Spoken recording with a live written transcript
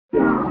Hey,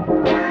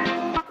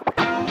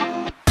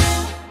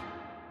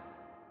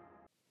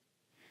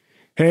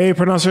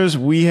 pronouncers,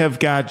 we have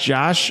got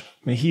Josh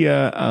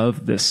Mejia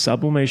of the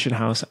Sublimation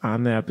House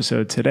on the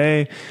episode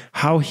today,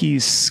 how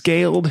he's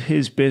scaled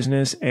his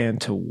business and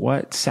to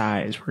what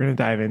size. We're going to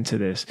dive into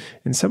this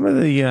and some of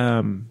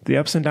the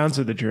ups and downs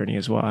of the journey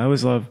as well. I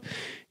always love,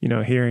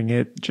 hearing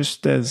it,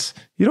 just as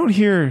you don't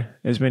hear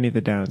as many of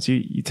the downs.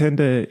 You tend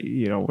to,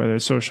 whether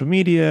it's social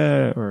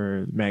media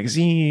or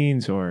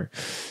magazines or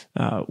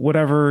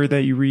whatever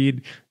that you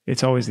read,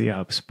 it's always the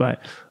ups.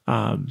 But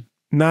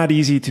not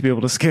easy to be able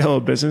to scale a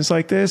business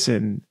like this.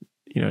 And,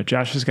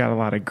 Josh has got a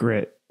lot of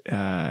grit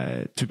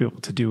to be able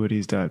to do what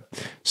he's done.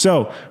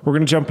 So we're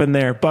going to jump in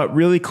there. But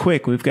really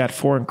quick, we've got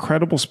 4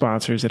 incredible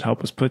sponsors that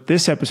help us put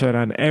this episode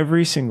on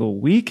every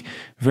single week.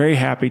 Very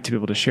happy to be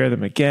able to share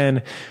them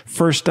again.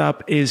 First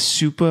up is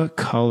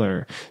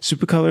Supacolor.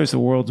 Supacolor is the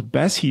world's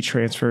best heat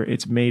transfer.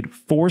 It's made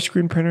for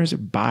screen printers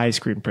by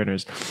screen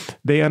printers.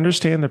 They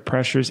understand the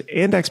pressures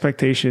and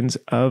expectations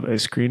of a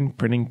screen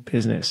printing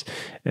business.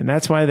 And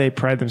that's why they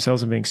pride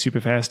themselves on being super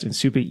fast and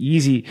super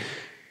easy.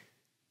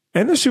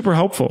 And they're super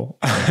helpful.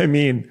 I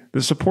mean,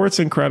 the support's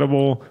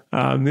incredible.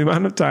 The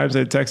amount of times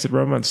I texted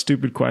Rome on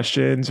stupid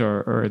questions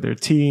or their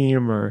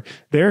team, or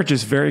they're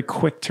just very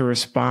quick to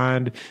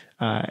respond.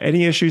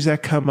 Any issues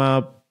that come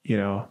up,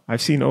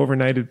 I've seen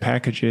overnighted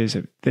packages.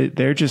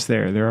 They're just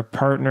there. They're a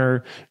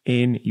partner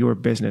in your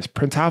business.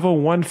 Printavo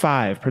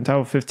 15,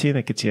 Printavo 15,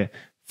 that gets you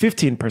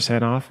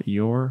 15% off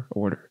your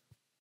order.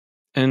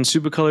 And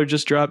Supacolor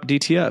just dropped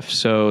DTF.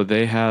 So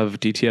they have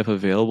DTF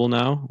available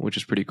now, which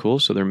is pretty cool.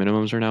 So their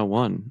minimums are now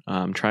 1.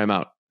 Try them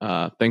out.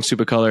 Thanks,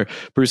 Supacolor.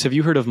 Bruce, have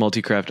you heard of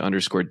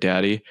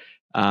Multicraft_Daddy?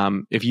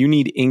 If you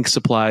need ink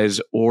supplies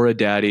or a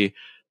daddy,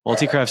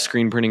 Multicraft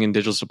screen printing and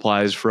digital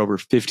supplies for over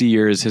 50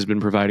 years has been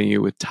providing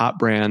you with top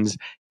brands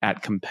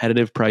at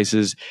competitive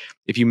prices.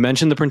 If you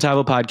mention the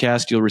Printavo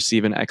podcast, you'll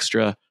receive an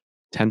extra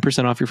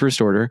 10% off your first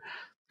order.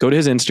 Go to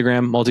his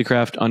Instagram,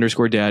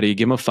 Multicraft_Daddy.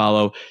 Give him a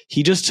follow.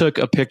 He just took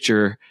a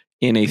picture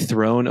in a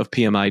throne of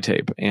PMI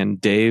tape,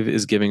 and Dave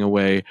is giving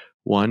away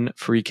 1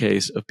 free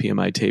case of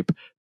PMI tape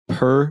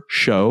per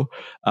show.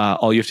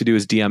 All you have to do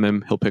is DM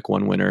him. He'll pick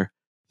 1 winner.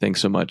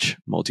 Thanks so much,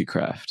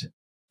 Multicraft.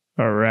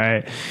 All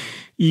right.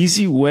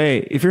 Easy way.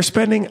 If you're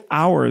spending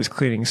hours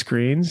cleaning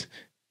screens,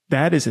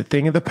 that is a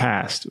thing of the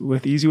past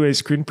with EasyWay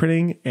screen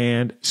printing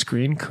and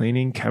screen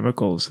cleaning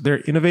chemicals.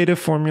 Their innovative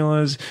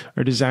formulas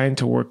are designed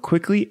to work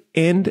quickly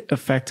and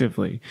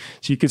effectively,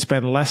 so you can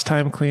spend less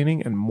time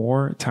cleaning and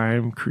more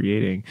time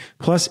creating.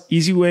 Plus,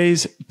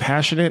 EasyWay's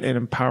passionate and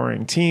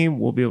empowering team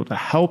will be able to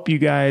help you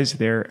guys.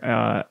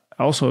 They're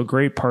also a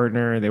great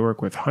partner. They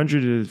work with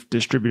hundreds of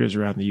distributors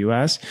around the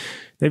US.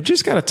 They've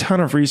just got a ton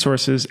of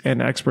resources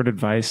and expert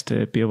advice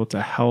to be able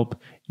to help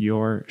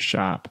your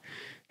shop.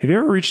 Have you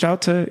ever reached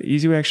out to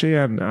EasyWay actually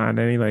on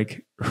any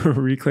like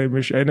reclaim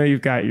issue? I know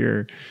you've got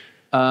your.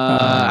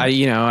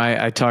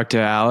 I talked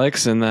to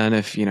Alex, and then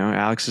if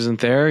Alex isn't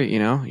there,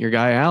 your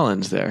guy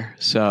Alan's there.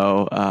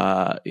 So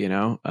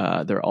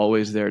they're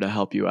always there to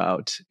help you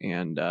out,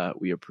 and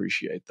we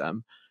appreciate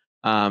them.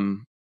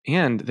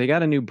 And they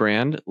got a new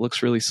brand,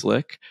 looks really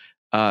slick.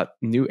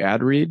 New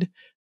ad read.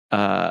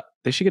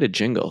 They should get a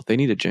jingle. They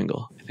need a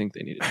jingle. I think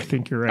they need a jingle. I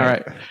think you're right. All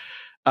right.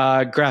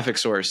 Graphic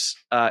Source.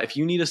 If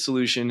you need a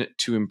solution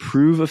to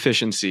improve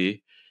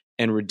efficiency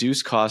and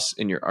reduce costs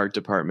in your art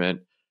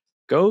department,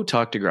 go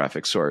talk to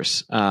Graphic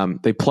Source.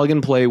 They plug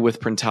and play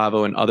with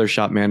Printavo and other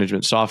shop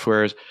management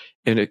softwares.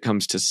 And it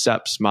comes to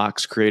SEPs,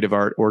 mocks, creative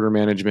art, order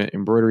management,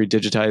 embroidery,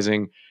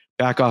 digitizing,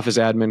 back office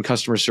admin,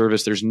 customer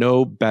service. There's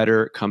no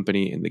better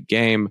company in the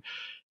game.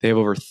 They have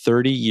over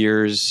 30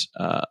 years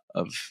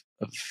of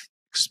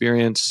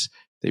experience.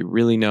 They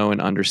really know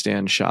and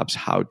understand shops'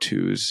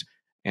 how-tos.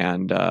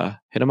 And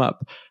hit them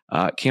up.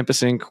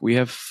 Campus Inc., we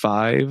have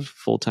 5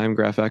 full-time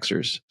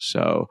GraphXers.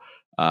 So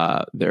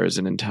there's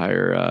an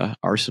entire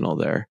arsenal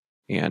there,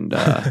 and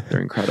they're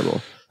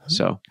incredible.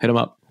 So hit them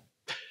up.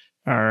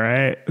 All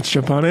right, let's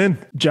jump on in.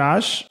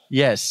 Josh?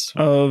 Yes.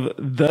 Of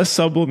the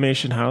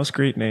Sublimation House.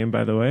 Great name,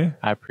 by the way.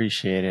 I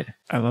appreciate it.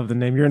 I love the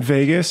name. You're in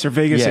Vegas or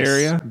Vegas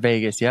area?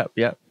 Vegas, yep.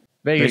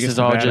 Vegas is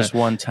all just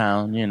one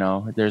town,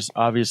 There's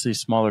obviously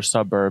smaller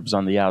suburbs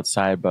on the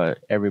outside, but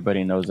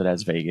everybody knows it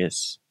as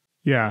Vegas.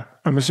 Yeah,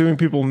 I'm assuming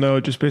people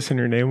know just based on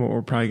your name what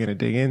we're probably going to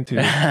dig into.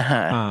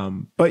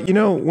 But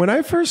when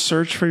I first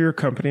searched for your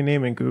company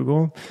name in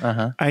Google,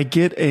 I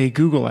get a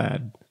Google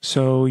ad.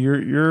 So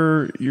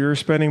you're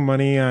spending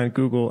money on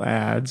Google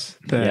ads.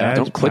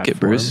 Don't click it,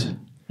 Bruce.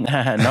 No,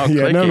 I'm not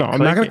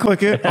going to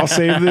click it. I'll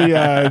save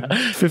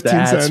the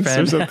 15 cents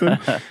or something.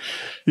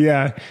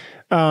 Yeah.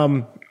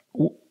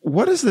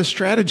 What is the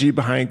strategy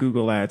behind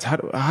Google ads?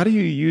 How do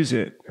you use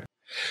it?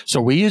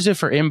 So we use it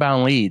for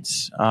inbound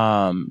leads.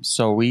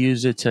 So we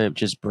use it to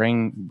just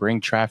bring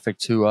traffic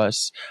to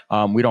us.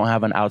 We don't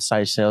have an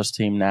outside sales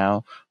team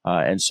now.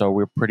 And so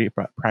we're pretty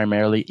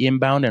primarily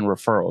inbound and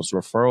referrals.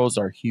 Referrals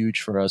are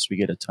huge for us. We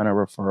get a ton of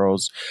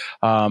referrals.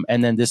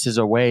 And then this is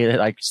a way that,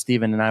 like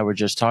Stephen and I were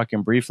just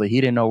talking briefly,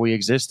 he didn't know we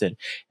existed,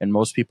 and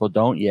most people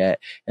don't yet.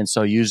 And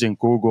so using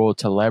Google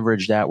to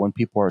leverage that when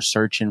people are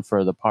searching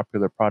for the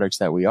popular products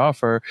that we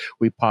offer,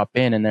 we pop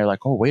in and they're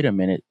like, oh, wait a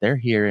minute, they're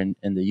here in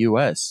the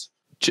US.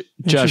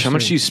 Josh, how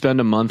much do you spend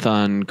a month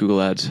on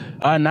Google Ads?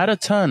 Not a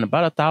ton,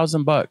 about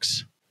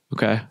 $1,000.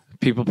 Okay.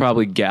 People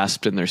probably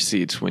gasped in their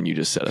seats when you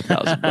just said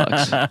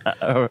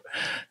 $1,000.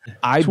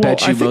 I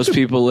bet you most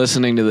people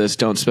listening to this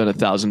don't spend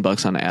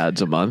 $1,000 on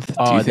ads a month.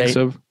 Do you think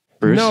so,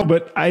 Bruce? No,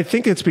 but I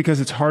think it's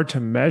because it's hard to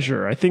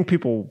measure. I think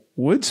people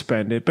would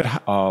spend it, but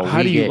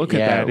how do you look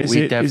at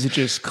that? Is it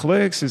just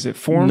clicks? Is it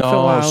form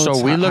fill outs?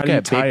 So we look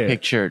at big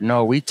picture.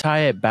 No, we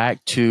tie it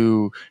back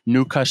to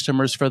new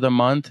customers for the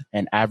month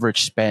and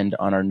average spend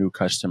on our new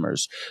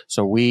customers.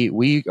 So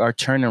we are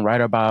turning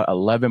right about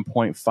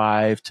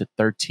 11.5 to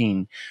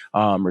 13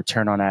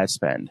 return on ad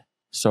spend.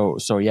 So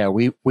yeah,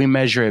 we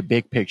measure a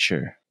big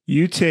picture.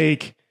 You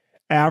take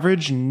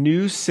average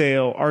new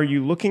sale. Are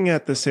you looking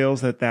at the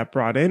sales that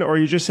brought in, or are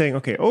you just saying,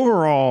 okay,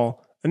 overall,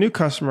 a new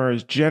customer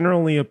is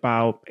generally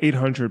about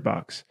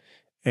 $800,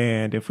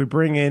 and if we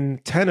bring in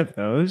 10 of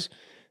those,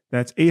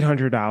 that's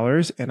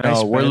 $800. And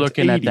no, we're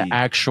looking at the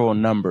actual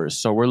numbers.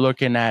 So we're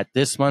looking at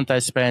this month I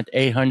spent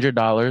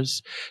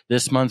 $800.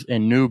 This month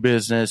in new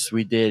business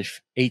we did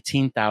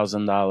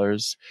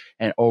 $18,000,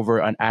 and over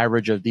an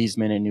average of these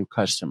many new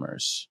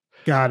customers.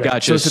 Got it.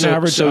 Gotcha. So it's an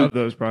average of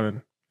those brought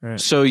in. Right.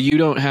 So do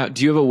you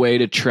have a way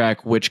to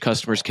track which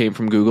customers came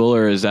from Google,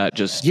 or is that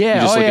just, you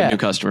just look at new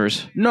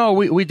customers? No,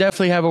 we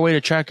definitely have a way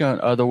to track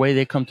the way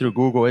they come through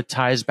Google. It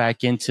ties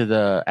back into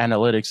the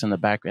analytics in the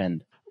back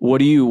end. What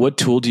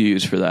tool do you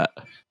use for that?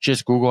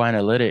 Just Google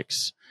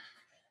Analytics.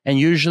 And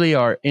usually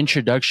our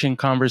introduction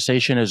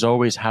conversation is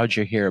always, how'd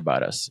you hear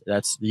about us?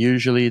 That's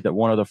usually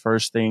one of the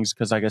first things,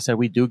 because like I said,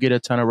 we do get a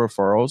ton of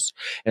referrals.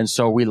 And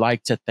so we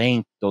like to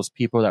thank those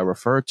people that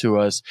refer to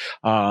us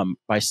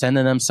by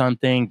sending them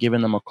something, giving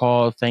them a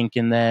call,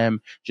 thanking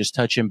them, just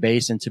touching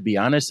base. And to be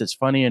honest, it's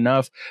funny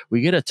enough,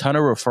 we get a ton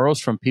of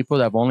referrals from people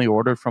that have only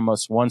ordered from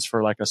us once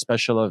for like a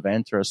special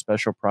event or a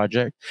special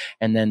project.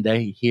 And then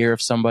they hear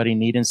of somebody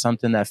needing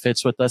something that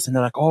fits with us, and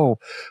they're like, oh,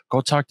 go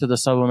talk to the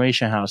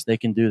Sublimation House. They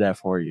can do that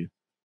for you.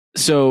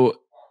 So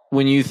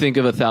when you think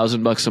of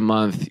 $1,000 a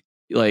month,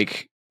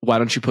 like, why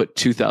don't you put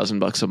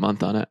 $2,000 a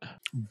month on it?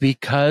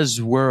 Because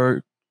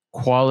we're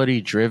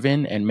quality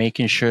driven and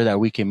making sure that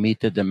we can meet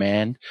the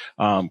demand.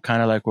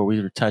 Kind of like what we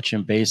were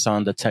touching base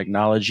on the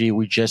technology.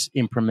 We just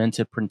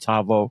implemented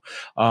Printavo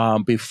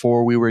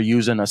before we were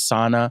using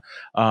Asana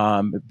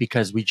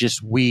because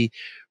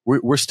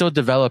we're still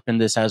developing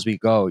this as we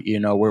go. You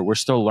know, we're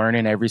still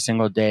learning every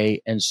single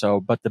day. And so,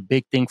 but the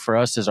big thing for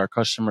us is our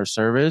customer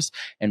service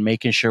and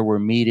making sure we're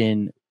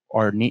meeting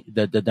our need,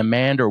 the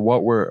demand, or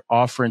what we're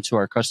offering to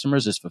our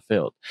customers is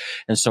fulfilled.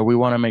 And so we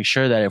want to make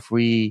sure that if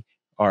we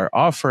are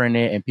offering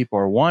it and people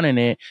are wanting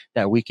it,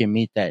 that we can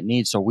meet that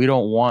need. So we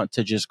don't want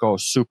to just go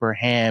super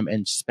ham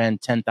and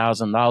spend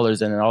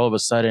 $10,000 and then all of a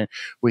sudden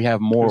we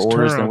have more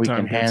orders than we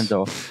can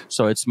handle.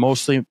 So it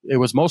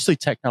was mostly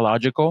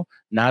technological.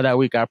 Now that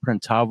we got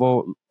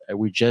Printavo,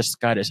 we just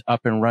got it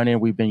up and running.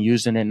 We've been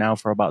using it now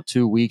for about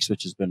 2 weeks,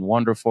 which has been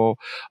wonderful.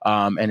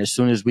 And as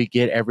soon as we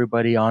get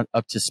everybody up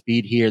to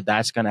speed here,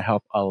 that's going to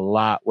help a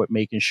lot with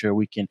making sure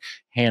we can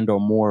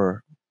handle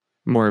more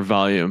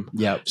volume.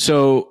 Yep.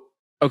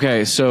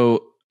 Okay,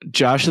 so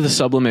Josh of the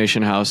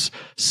Sublimation House.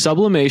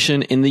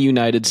 Sublimation in the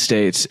United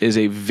States is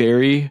a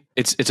very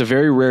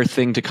rare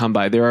thing to come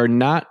by. There are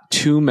not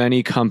too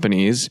many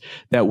companies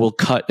that will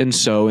cut and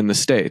sew in the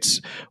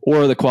States,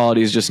 or the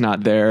quality is just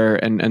not there.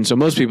 And so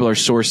most people are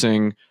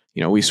sourcing,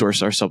 we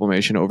source our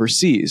sublimation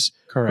overseas.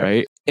 Correct.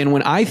 Right? And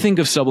when I think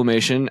of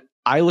sublimation,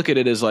 I look at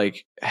it as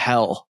like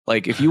hell.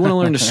 Like if you want to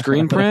learn to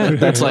screen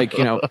print, that's like,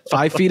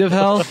 5 feet of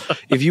hell.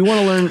 If you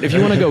want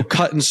to go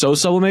cut and sew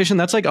sublimation,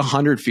 that's like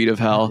 100 feet of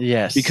hell.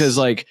 Yes. Because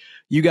like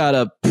you got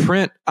to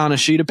print on a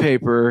sheet of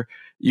paper,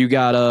 you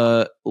got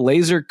to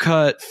laser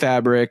cut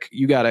fabric,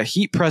 you got to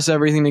heat press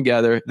everything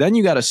together, then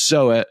you got to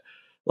sew it.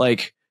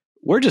 Like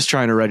we're just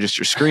trying to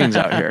register screens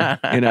out here,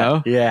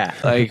 Yeah.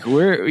 Like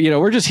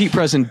we're just heat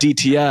pressing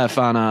DTF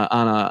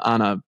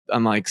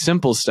on like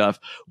simple stuff.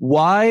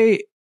 Why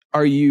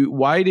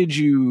did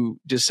you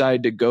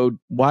decide to go?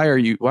 Why are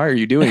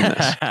you doing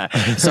this?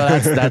 So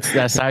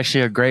that's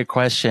actually a great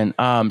question.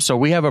 So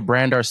we have a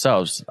brand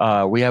ourselves.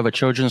 We have a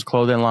children's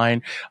clothing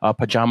line, a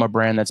pajama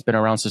brand that's been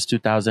around since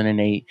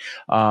 2008.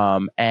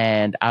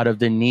 And out of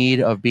the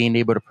need of being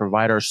able to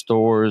provide our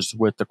stores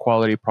with the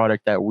quality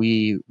product that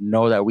we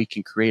know that we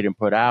can create and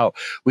put out,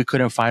 we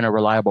couldn't find a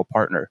reliable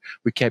partner.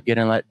 We kept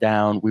getting let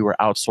down. We were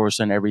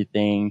outsourcing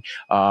everything.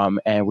 And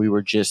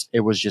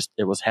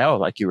it was hell,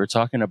 like you were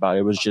talking about.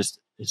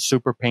 It It's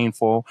super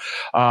painful.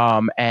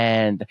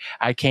 And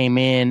I came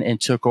in and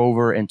took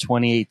over in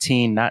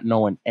 2018, not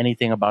knowing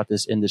anything about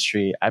this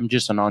industry. I'm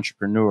just an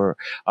entrepreneur.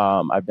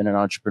 I've been an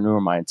entrepreneur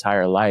my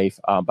entire life,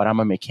 but I'm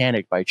a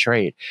mechanic by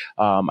trade.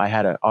 I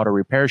had an auto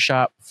repair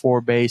shop,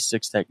 4 bays,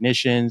 6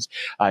 technicians.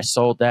 I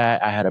sold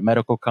that. I had a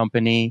medical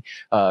company,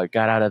 got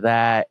out of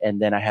that.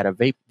 And then I had a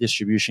vape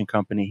distribution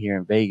company here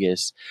in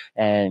Vegas,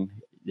 and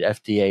the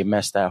FDA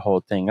messed that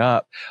whole thing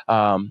up.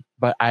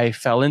 But I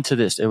fell into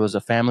this. It was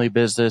a family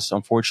business.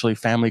 Unfortunately,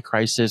 family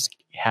crisis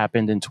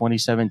happened in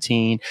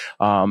 2017,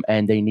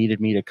 and they needed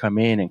me to come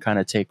in and kind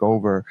of take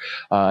over.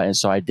 And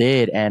so I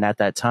did. And at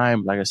that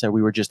time, like I said,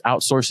 we were just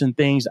outsourcing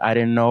things. I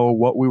didn't know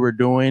what we were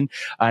doing.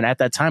 And at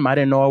that time, I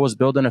didn't know I was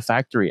building a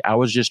factory. I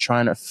was just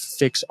trying to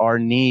fix our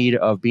need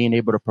of being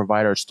able to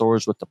provide our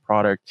stores with the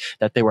product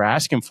that they were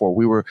asking for.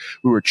 We were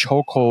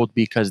chokehold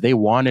because they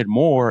wanted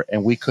more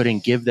and we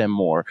couldn't give them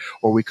more,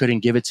 or we couldn't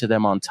give it to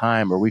them on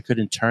time, or we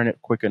couldn't turn it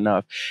quick enough.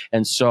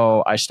 And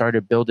so I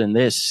started building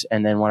this.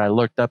 And then when I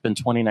looked up in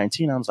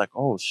 2019, I was like,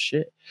 oh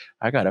shit,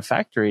 I got a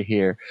factory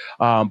here.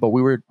 But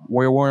we weren't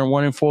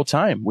running full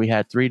time. We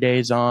had 3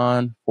 days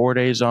on, 4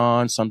 days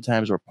on.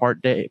 Sometimes we're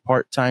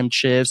part-time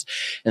shifts.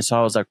 And so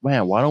I was like,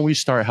 man, why don't we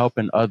start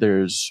helping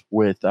others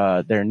with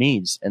their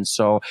needs? And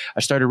so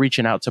I started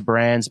reaching out to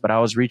brands, but I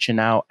was reaching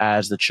out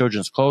as the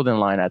children's clothing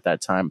line at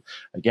that time.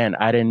 Again,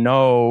 I didn't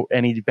know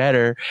any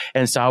better.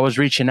 And so I was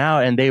reaching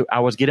out, and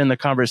I was getting the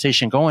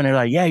conversation going. They're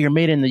like, yeah, you're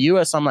made in the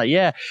US. I'm like,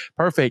 yeah,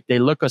 perfect. They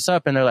look us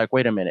up and they're like,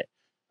 wait a minute.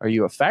 Are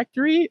you a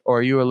factory or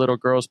are you a little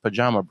girl's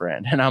pajama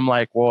brand? And I'm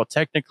like, well,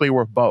 technically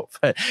we're both.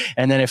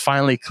 And then it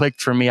finally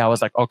clicked for me. I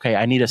was like, okay,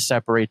 I need to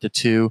separate the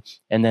two.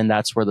 And then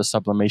that's where the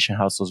Sublimation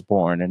House was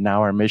born. And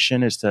now our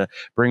mission is to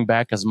bring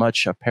back as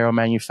much apparel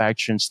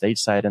manufacturing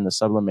stateside in the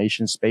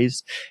sublimation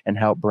space and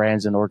help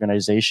brands and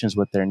organizations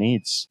with their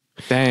needs.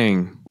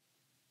 Dang.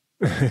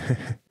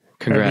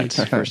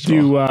 Congrats, first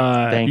of all.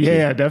 Thank you.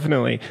 Yeah,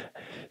 definitely.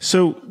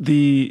 So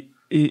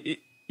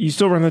you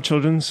still run the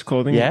children's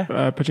clothing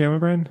pajama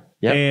brand?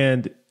 Yep.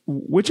 And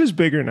which is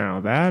bigger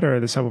now, that or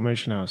the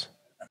Sublimation House?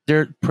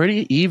 They're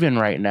pretty even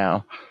right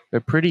now.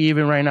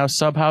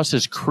 Subhouse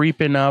is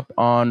creeping up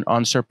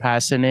on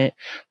surpassing it,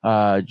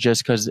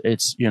 just because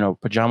it's,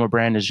 pajama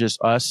brand is just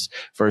us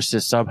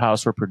versus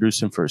Subhouse. We're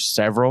producing for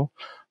several,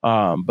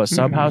 but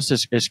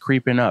Subhouse is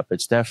creeping up.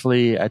 It's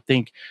definitely, I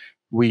think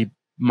we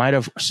might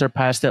have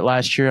surpassed it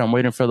last year. I'm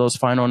waiting for those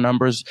final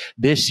numbers.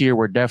 This year,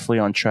 we're definitely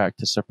on track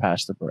to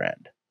surpass the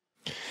brand.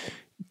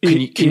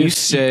 Can you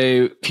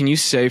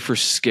say for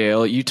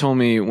scale? You told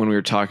me when we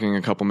were talking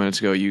a couple minutes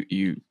ago,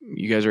 you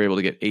guys are able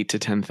to get 8,000 to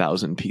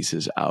 10,000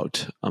 pieces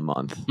out a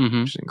month, which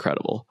is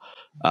incredible.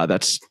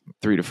 That's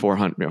 300 to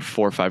 400,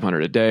 400 or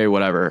 500 a day,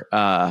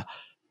 whatever,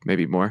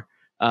 maybe more.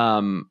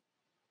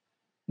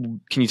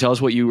 Can you tell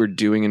us what you were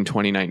doing in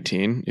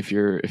 2019, if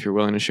you're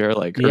willing to share,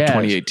 or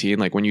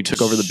 2018, when you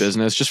took over the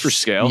business, just for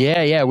scale?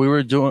 Yeah. We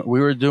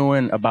were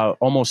doing about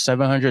almost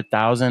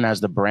 700,000 as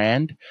the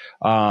brand,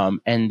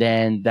 and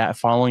then that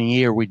following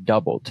year we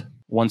doubled.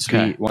 Once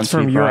we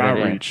your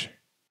outreach.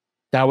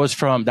 That was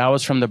from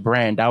the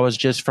brand. That was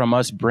just from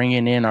us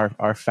bringing in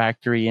our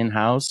factory in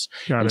house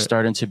and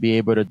starting to be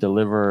able to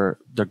deliver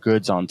the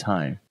goods on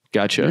time.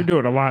 Gotcha. You're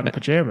doing a lot in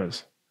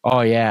pajamas.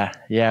 Oh yeah.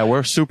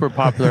 We're super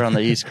popular on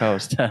the East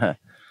Coast.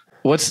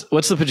 What's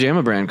the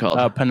pajama brand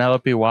called?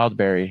 Penelope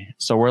Wildberry.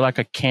 So we're like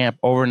a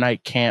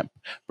overnight camp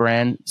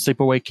brand,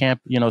 sleepaway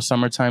camp.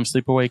 Summertime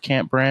sleepaway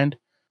camp brand.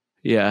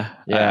 Yeah.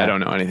 I don't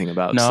know anything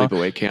about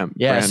sleepaway camp.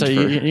 Yeah. Brand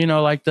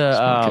So like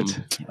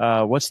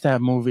the what's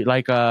that movie?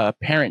 Like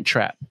Parent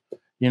Trap.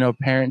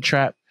 Parent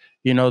Trap.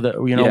 When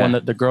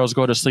the girls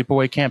go to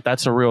sleepaway camp.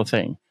 That's a real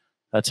thing.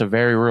 That's a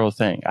very real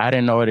thing. I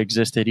didn't know it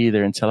existed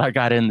either until I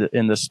got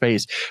in the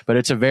space, but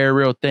it's a very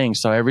real thing.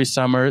 So every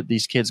summer,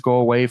 these kids go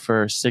away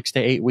for 6 to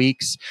 8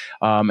 weeks,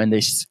 and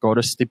they go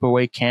to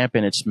sleepaway camp,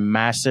 and it's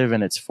massive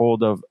and it's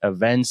full of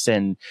events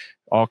and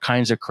all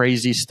kinds of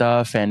crazy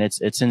stuff. And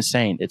it's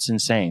insane. It's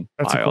insane.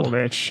 That's wild. A cool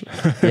niche.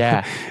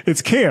 Yeah.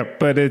 It's camp,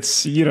 but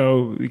it's,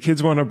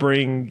 kids want to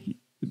bring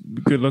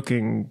good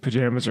looking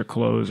pajamas or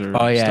clothes or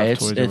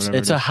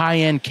it's a high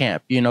end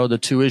camp. The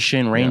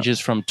tuition ranges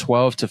from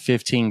 12 to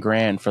 15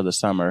 grand for the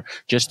summer.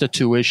 Just the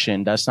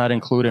tuition. That's not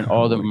including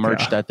all the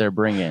merch that they're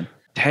bringing.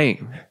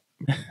 Dang.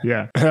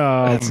 Yeah.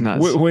 That's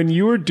nuts. When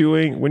you're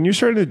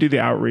starting to do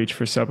the outreach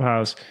for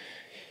Subhouse,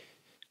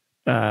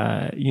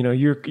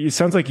 it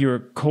sounds like you were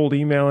cold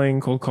emailing,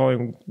 cold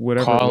calling,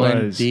 whatever calling,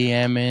 it was.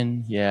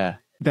 DMing. Yeah.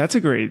 That's a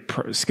great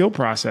skill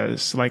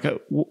process.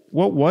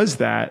 What was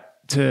that?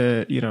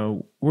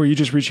 Were you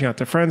just reaching out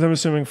to friends, I'm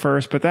assuming,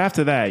 first, but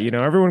after that,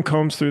 everyone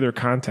combs through their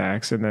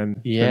contacts and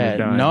then. Yeah,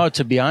 no,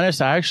 to be honest,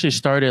 I actually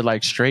started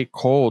straight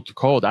cold.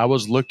 I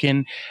was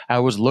looking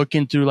through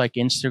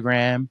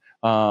Instagram,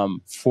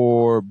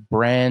 for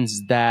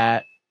brands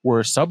that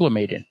were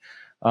sublimated.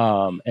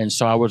 And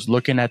so I was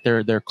looking at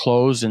their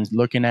clothes and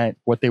looking at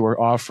what they were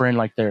offering,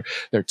 like their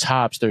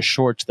tops, their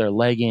shorts, their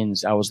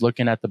leggings. I was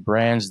looking at the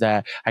brands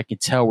that I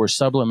could tell were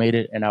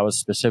sublimated, and I was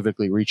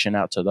specifically reaching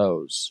out to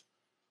those.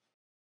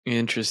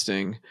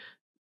 Interesting.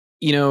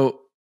 You know,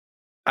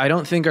 I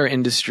don't think our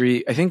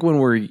industry, I think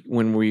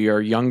when we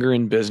are younger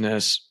in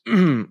business,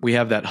 we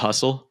have that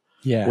hustle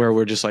Yeah. where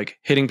we're just like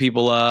hitting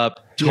people up,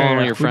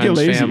 calling your We get friends,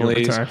 lazy over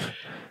families. time.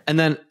 And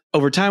then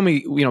over time,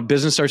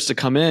 business starts to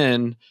come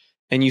in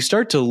and you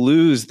start to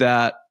lose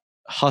that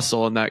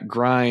hustle and that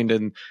grind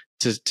and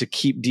to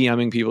keep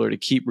DMing people or to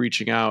keep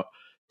reaching out.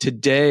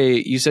 Today,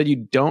 you said you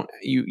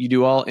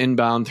do all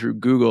inbound through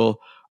Google.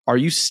 Are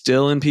you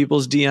still in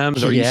people's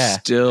DMs? Are you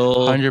still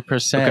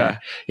 100%? Okay.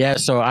 Yeah.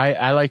 So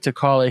I like to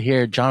call it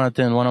here.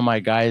 Jonathan, one of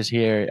my guys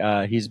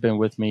here, he's been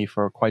with me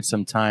for quite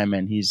some time,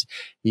 and he's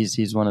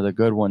one of the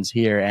good ones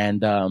here.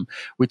 And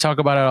we talk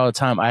about it all the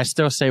time. I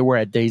still say we're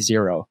at day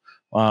zero.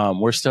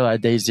 We're still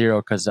at day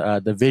zero because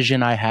the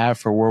vision I have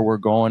for where we're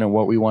going and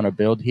what we want to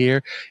build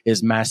here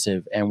is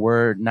massive, and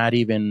we're not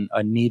even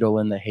a needle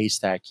in the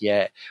haystack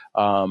yet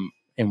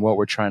in what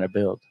we're trying to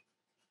build.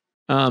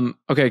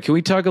 Okay, can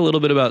we talk a little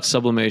bit about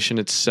sublimation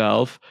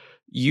itself?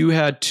 You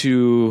had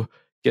to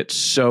get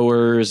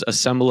sewers,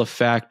 assemble a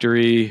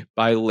factory,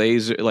 buy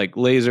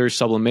laser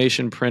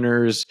sublimation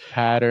printers,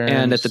 Patterns.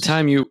 and at the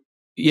time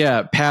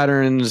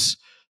patterns,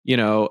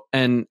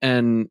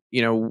 and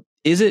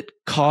is it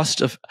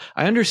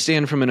I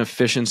understand from an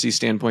efficiency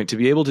standpoint to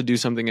be able to do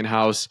something in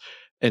house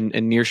and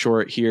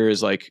nearshore it here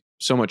is like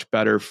so much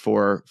better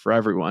for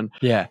everyone.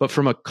 Yeah. But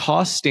from a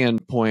cost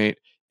standpoint,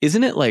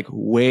 isn't it like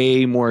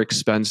way more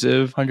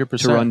expensive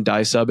 100%. to run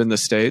dye sub in the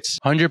States?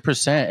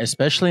 100%,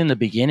 especially in the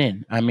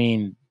beginning. I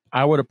mean,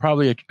 I would have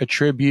probably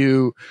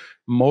attribute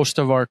most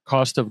of our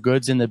cost of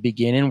goods in the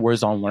beginning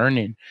was on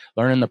learning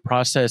the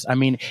process. I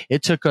mean,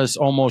 it took us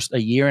almost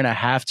a year and a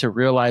half to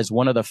realize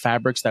one of the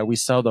fabrics that we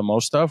sell the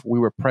most of, we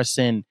were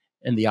pressing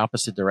in the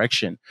opposite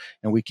direction,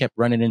 and we kept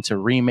running into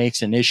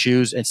remakes and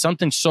issues, and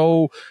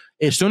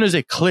as soon as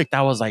it clicked,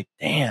 I was like,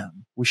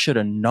 damn, we should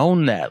have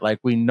known that. Like,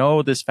 we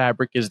know this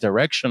fabric is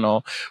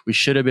directional. We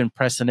should have been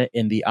pressing it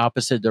in the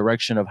opposite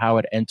direction of how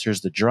it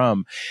enters the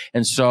drum.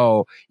 And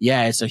so,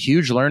 yeah, it's a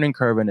huge learning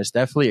curve, and it's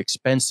definitely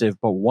expensive.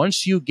 But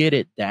once you get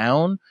it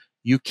down,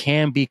 you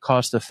can be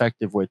cost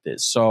effective with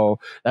this. So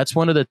that's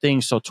one of the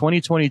things. So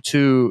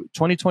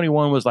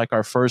 2021 was like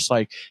our first,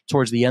 like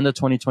towards the end of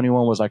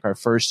 2021 was like our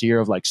first year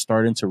of like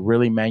starting to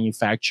really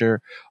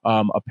manufacture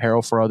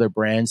apparel for other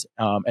brands.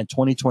 And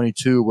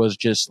 2022 was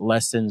just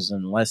lessons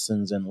and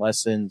lessons and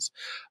lessons.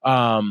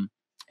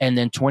 And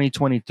then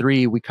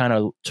 2023, we kind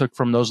of took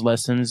from those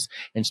lessons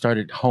and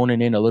started honing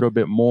in a little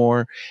bit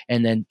more.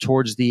 And then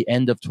towards the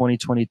end of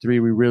 2023,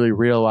 we really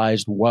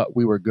realized what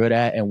we were good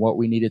at and what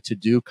we needed to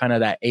do. Kind of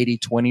that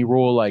 80-20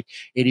 rule, like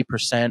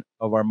 80%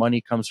 of our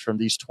money comes from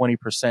these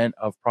 20%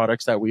 of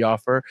products that we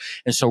offer.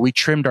 And so we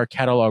trimmed our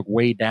catalog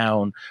way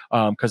down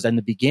because in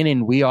the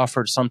beginning, we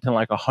offered something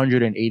like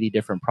 180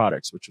 different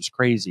products, which was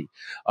crazy.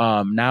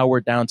 Now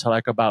we're down to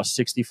like about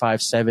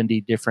 65,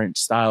 70 different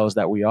styles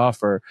that we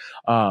offer.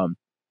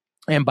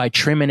 And by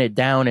trimming it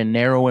down and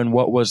narrowing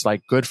what was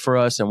like good for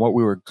us and what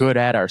we were good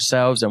at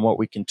ourselves and what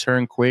we can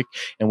turn quick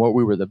and what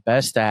we were the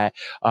best at,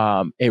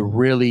 it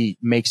really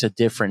makes a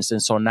difference.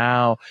 And so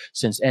now,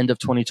 since end of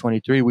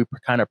 2023, we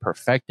kind of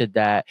perfected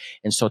that.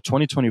 And so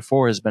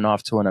 2024 has been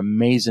off to an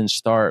amazing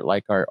start.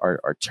 Like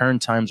our turn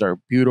times are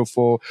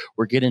beautiful.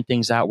 We're getting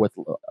things out with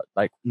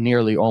like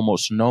nearly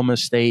almost no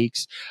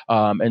mistakes.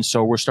 And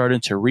so we're starting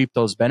to reap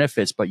those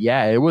benefits. But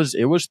yeah, it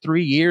was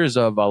 3 years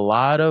of a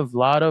lot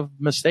of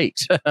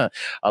mistakes.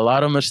 A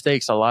lot of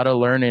mistakes, a lot of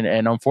learning.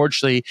 And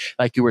unfortunately,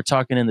 like you were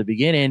talking in the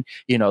beginning,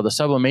 the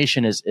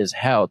sublimation is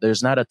hell.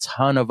 There's not a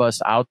ton of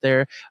us out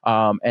there.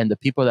 And the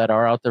people that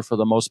are out there for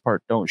the most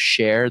part don't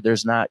share.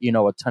 There's not,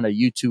 a ton of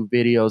YouTube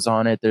videos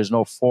on it. There's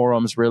no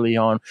forums really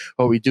on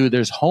what we do.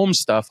 There's home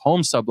stuff,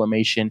 home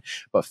sublimation,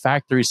 but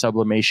factory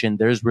sublimation,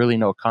 there's really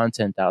no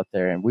content out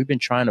there. And we've been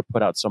trying to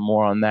put out some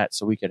more on that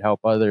so we could help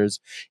others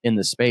in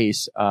the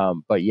space.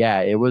 But yeah,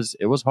 it was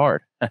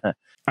hard.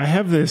 I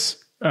have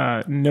this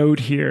note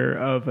here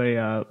of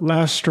a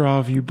last straw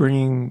of you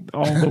bringing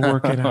all the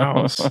work in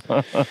house.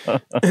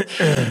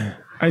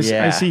 I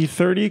see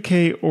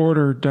 30K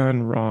order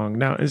done wrong.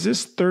 Now, is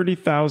this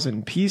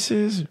 30,000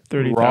 pieces?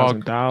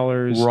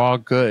 $30,000 raw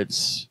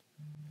goods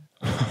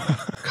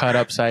cut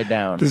upside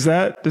down? Does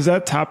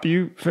that top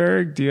you,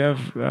 Farag? Do you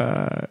have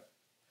a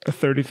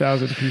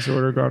 30,000 piece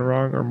order gone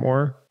wrong or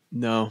more?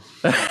 No.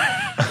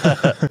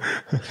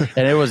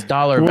 And it was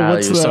dollar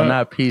value, so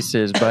not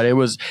pieces, but it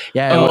was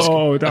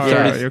dollar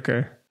value,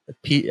 okay.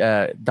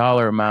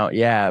 Dollar amount,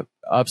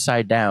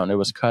 upside down. It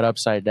was cut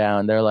upside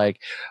down. They're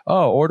like,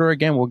 "Oh, order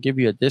again, we'll give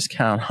you a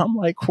discount." I'm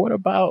like, "What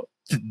about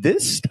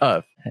this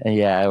stuff?" And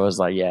it was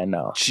like,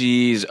 no.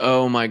 Jeez,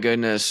 oh my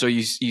goodness. So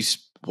you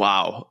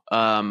wow.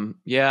 I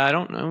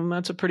don't know.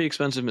 That's a pretty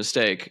expensive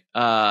mistake.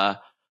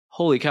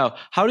 Holy cow.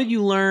 How did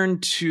you learn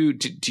to,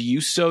 do you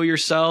sew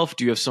yourself?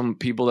 Do you have some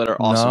people that are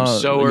awesome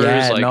sewers?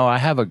 Yeah, no, I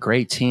have a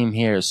great team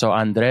here. So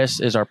Andres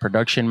is our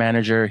production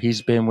manager.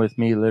 He's been with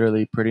me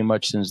literally pretty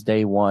much since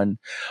day one.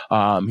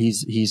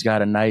 He's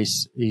got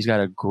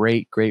a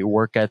great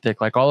work ethic.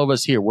 Like all of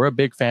us here, we're a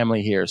big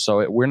family here.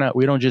 So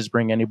we don't just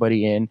bring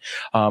anybody in.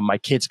 My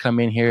kids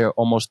come in here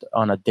almost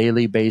on a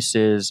daily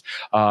basis.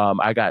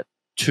 I got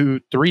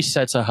 3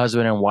 sets of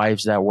husband and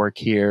wives that work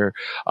here.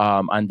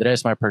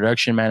 Andres, my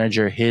production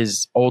manager,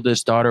 his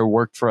oldest daughter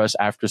worked for us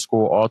after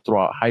school all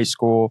throughout high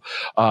school.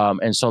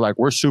 And so like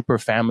we're super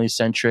family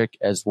centric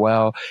as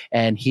well.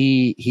 And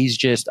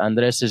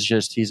Andres is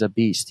just, he's a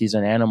beast. He's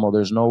an animal.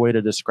 There's no way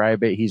to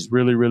describe it. He's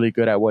really, really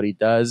good at what he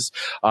does.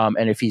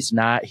 And if he's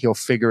not, he'll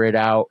figure it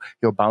out.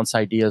 He'll bounce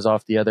ideas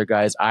off the other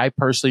guys. I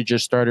personally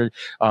just started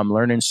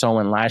learning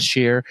sewing last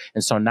year.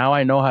 And so now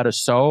I know how to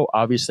sew.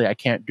 Obviously I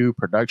can't do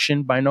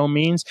production by no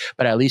means,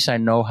 but at least I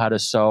know how to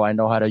sew. I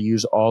know how to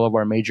use all of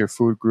our major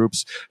food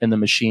groups in the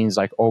machines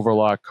like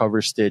overlock,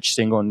 cover stitch,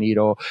 single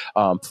needle,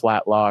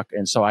 flat lock.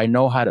 And so I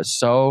know how to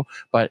sew,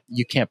 but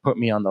you can't put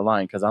me on the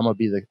line because I'm gonna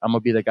be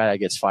the guy that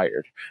gets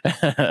fired.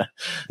 I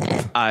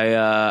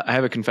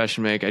have a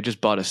confession to make. I just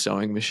bought a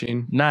sewing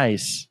machine.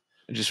 Nice.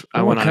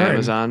 I went on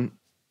Amazon.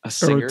 A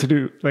Singer. Or to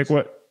do like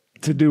what?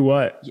 To do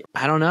what?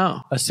 I don't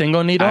know. A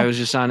single needle? I was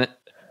just on it.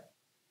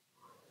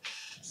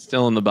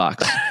 Still in the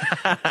box.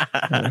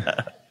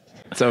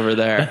 It's over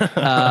there.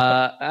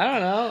 I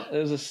don't know.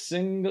 It was a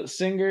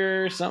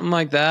Singer, something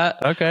like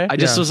that. Okay. I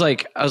was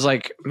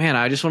like, man,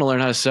 I just want to learn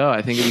how to sew.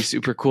 I think it'd be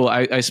super cool.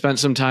 I spent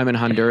some time in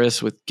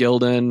Honduras with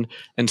Gildan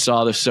and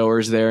saw the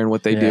sewers there and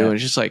what they do. And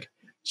it's just like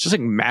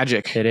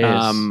magic. It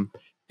is.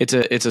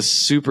 It's a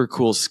super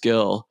cool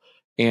skill.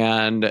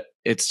 And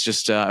it's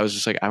just, I was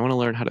just like, I want to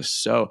learn how to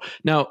sew.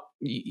 Now,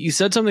 you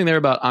said something there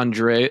about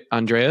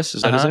Andreas.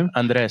 Is that his name?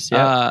 Andres.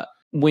 Yeah.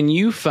 When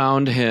you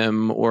found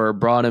him or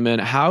brought him in,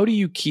 how do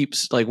you keep,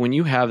 like when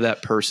you have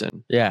that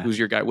person who's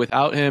your guy,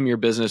 without him, your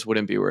business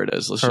wouldn't be where it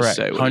is. Let's just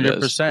say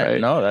 100%. Right?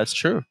 No, that's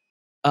true.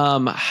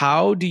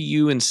 How do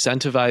you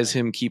incentivize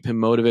him, keep him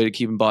motivated,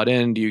 keep him bought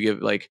in? Do you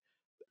give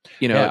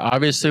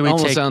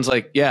obviously sounds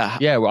like,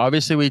 well,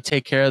 obviously we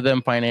take care of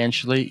them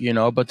financially,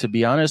 but to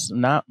be honest,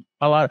 not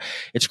a lot.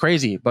 It's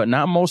crazy, but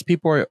not most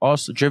people are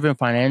also driven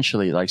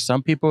financially. Like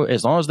some people,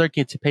 as long as they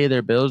can pay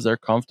their bills, they're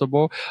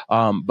comfortable.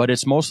 But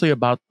it's mostly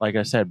about, like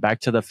I said,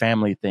 back to the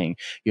family thing.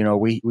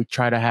 We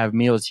try to have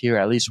meals here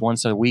at least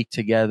once a week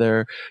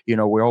together.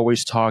 We're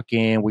always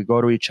talking. We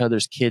go to each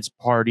other's kids'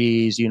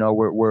 parties.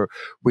 We're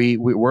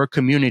a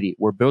community.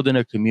 We're building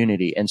a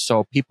community. And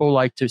so people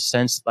like to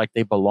sense like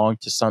they belong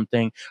to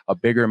something, a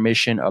bigger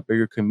mission, a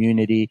bigger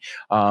community.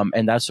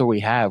 And that's what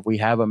we have. We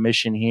have a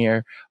mission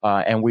here,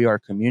 and we are a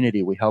community.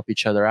 We help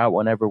each other out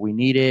whenever we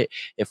need it.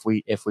 If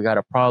we got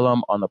a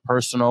problem on the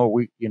personal,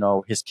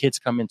 his kids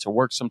come into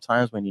work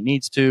sometimes when he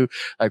needs to.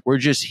 Like we're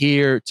just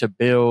here to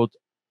build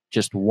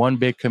just one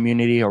big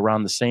community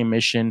around the same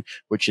mission,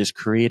 which is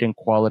creating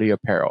quality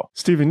apparel.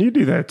 Steven, you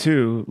do that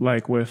too,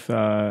 like with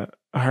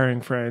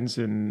hiring friends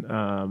and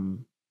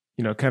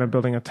kind of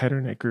building a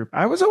tighter knit group.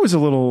 I was always a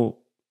little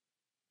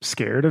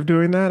scared of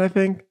doing that, I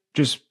think,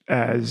 just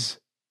as,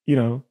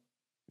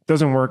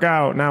 doesn't work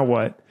out, now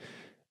what?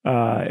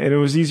 And it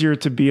was easier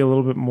to be a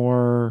little bit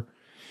more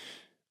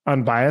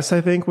unbiased, I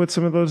think, with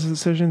some of those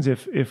decisions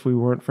if we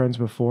weren't friends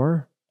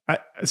before.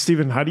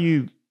 Steven, how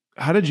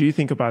did you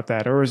think about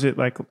that? Or is it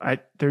like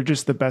they're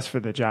just the best for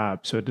the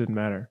job, so it didn't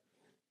matter?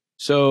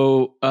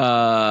 So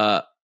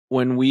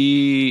when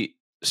we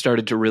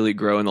started to really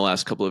grow in the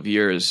last couple of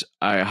years,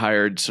 I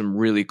hired some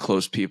really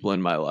close people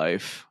in my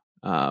life.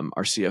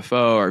 Our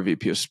CFO, our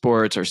VP of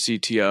sports, our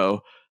CTO,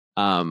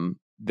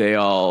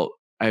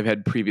 I've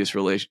had previous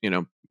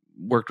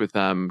worked with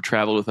them,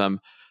 traveled with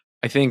them.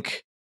 I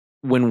think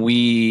when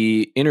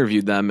we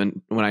interviewed them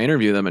and when I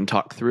interviewed them and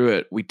talked through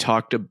it, we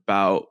talked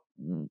about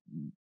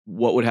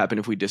what would happen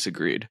if we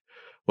disagreed.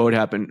 What would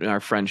happen in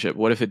our friendship?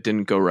 What if it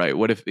didn't go right?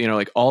 What if,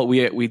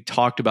 we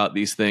talked about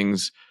these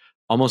things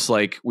almost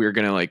like we were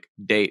going to like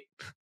date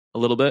a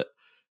little bit,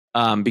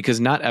 because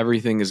not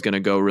everything is going to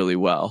go really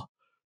well.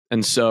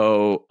 And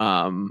so,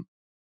 I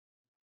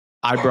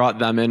brought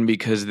them in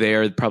because they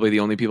are probably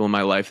the only people in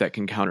my life that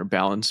can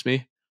counterbalance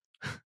me.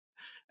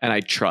 And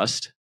I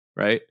trust,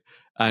 right?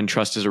 And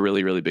trust is a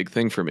really, really big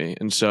thing for me.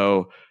 And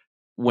so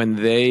when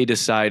they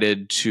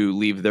decided to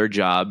leave their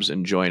jobs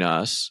and join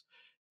us,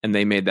 and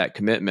they made that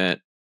commitment,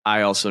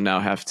 I also now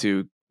have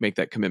to make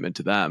that commitment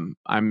to them.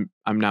 I'm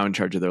now in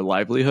charge of their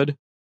livelihood,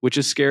 which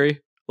is scary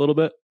a little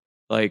bit.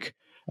 Like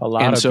a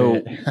lot of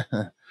it.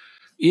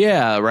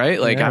 Yeah,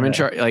 right. Like I'm in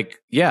charge. Like,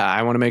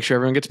 I want to make sure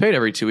everyone gets paid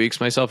every 2 weeks,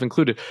 myself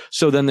included.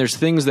 So then there's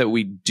things that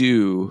we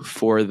do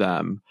for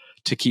them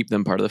to keep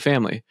them part of the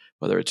family,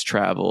 whether it's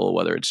travel,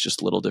 whether it's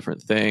just little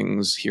different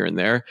things here and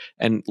there,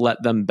 and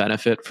let them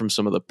benefit from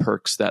some of the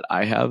perks that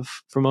I have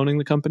from owning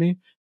the company,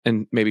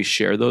 and maybe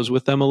share those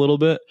with them a little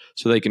bit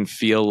so they can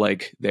feel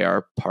like they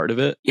are part of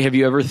it. Have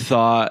you ever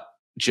thought,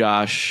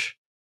 Josh,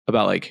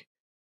 about like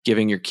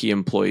giving your key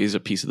employees a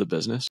piece of the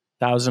business?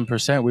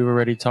 1,000%. We've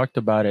already talked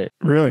about it.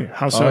 Really?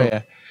 How so? Oh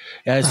yeah.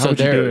 Yeah, How would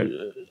you do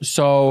it?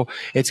 So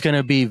it's going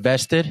to be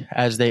vested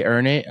as they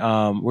earn it.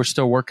 We're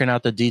still working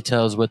out the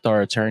details with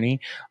our attorney.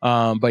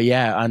 But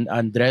yeah,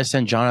 Andres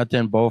and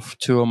Jonathan, both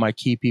two of my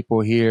key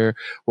people here,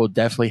 will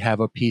definitely have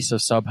a piece of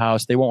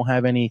Subhouse. They won't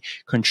have any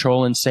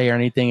control and say or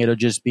anything. It'll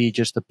just be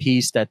just a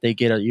piece that they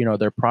get,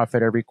 their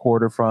profit every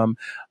quarter from.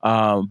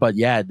 But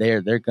yeah,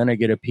 they're going to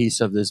get a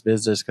piece of this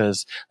business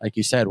because, like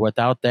you said,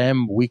 without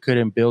them, we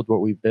couldn't build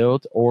what we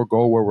built or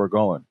go where we're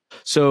going.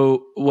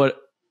 So what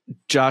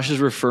Josh is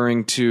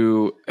referring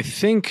to,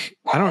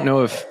 I don't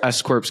know if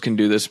S corps can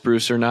do this,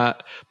 Bruce, or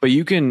not, but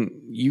you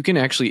can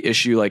actually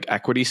issue like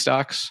equity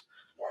stocks,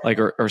 like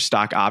or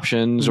stock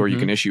options, or you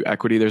can issue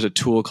equity. There's a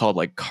tool called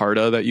like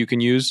Carta that you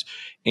can use,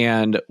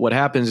 and what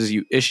happens is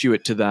you issue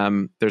it to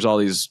them. There's all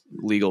these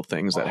legal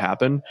things that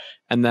happen,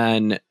 and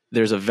then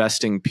there's a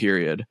vesting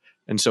period,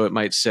 and so it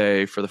might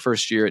say for the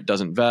first year it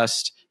doesn't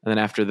vest, and then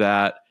after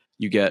that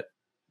you get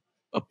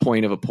a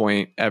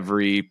point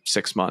every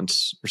 6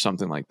 months or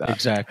something like that.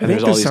 Exactly. I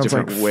think this sounds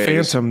like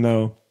Phantom,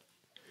 though.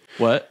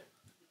 What?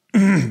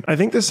 I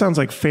think this sounds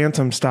like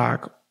Phantom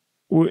stock,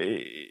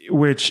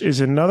 which is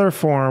another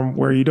form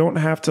where you don't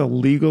have to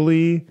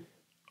legally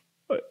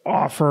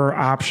offer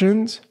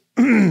options,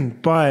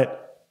 but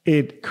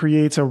it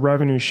creates a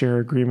revenue share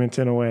agreement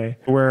in a way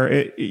where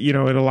it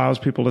allows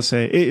people to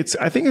say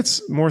I think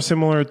it's more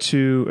similar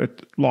to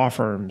law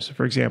firms,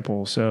 for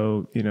example.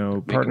 So,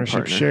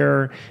 partnership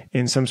share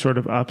in some sort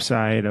of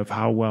upside of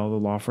how well the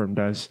law firm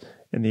does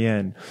in the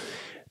end.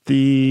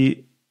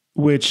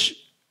 Which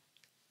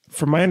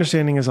from my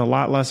understanding is a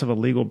lot less of a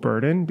legal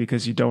burden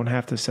because you don't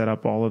have to set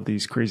up all of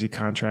these crazy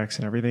contracts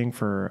and everything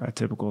for a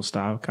typical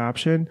stock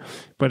option,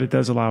 but it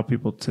does allow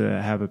people to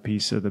have a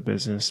piece of the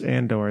business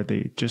and or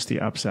just the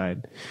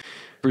upside.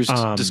 Bruce,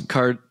 does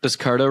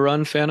Carta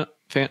run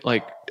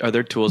like, are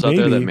there tools out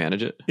there that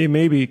manage it? It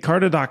may be.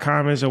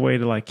 Carta.com is a way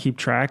to like keep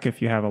track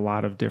if you have a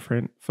lot of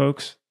different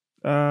folks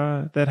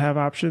that have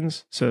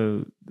options.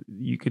 So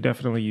you could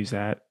definitely use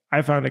that.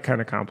 I found it kind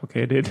of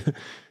complicated.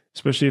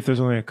 Especially if there's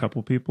only a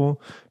couple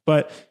people.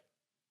 But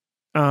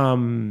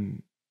the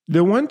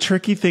one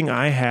tricky thing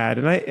I had,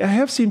 and I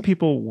have seen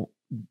people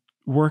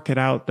work it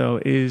out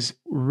though, is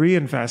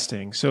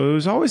reinvesting. So it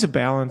was always a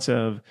balance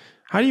of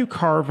how do you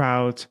carve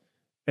out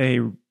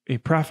a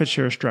profit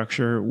share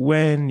structure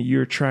when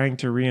you're trying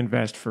to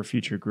reinvest for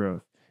future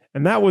growth.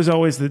 And that was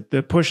always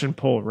the push and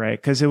pull,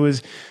 right? Because it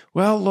was,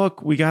 well,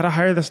 look, we got to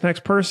hire this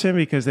next person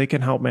because they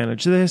can help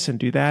manage this and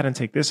do that and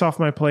take this off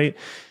my plate.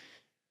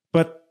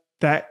 But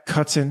that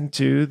cuts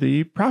into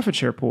the profit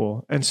share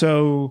pool. And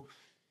so,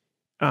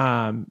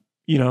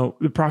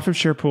 the profit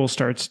share pool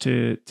starts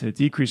to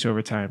decrease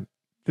over time.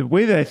 The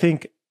way that I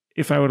think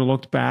if I would have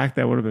looked back,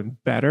 that would have been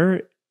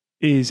better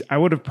is I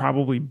would have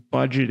probably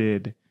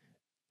budgeted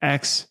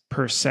X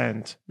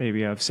percent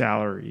maybe of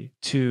salary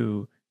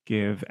to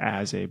give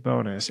as a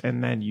bonus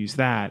and then use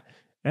that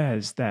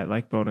as that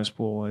like bonus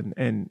pool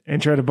and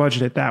try to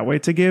budget it that way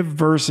to give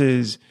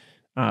versus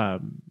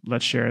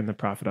let's share in the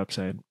profit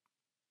upside.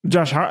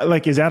 Josh,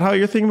 is that how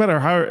you're thinking about it,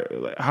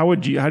 or how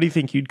do you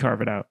think you'd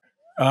carve it out?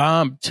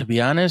 To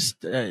be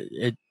honest,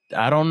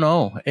 I don't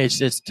know.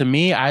 It's to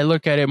me, I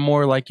look at it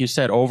more like you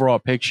said, overall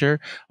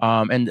picture.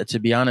 And to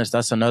be honest,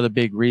 that's another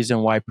big reason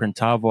why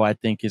Printavo, I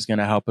think, is going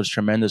to help us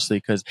tremendously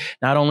because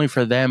not only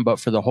for them, but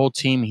for the whole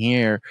team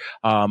here,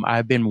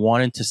 I've been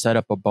wanting to set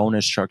up a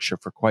bonus structure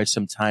for quite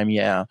some time.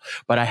 Yeah.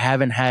 But I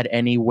haven't had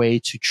any way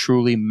to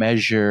truly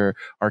measure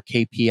our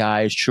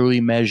KPIs,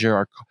 truly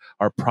measure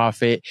our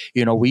profit.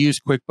 We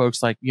use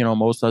QuickBooks like,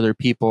 most other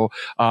people.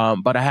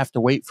 But I have to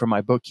wait for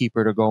my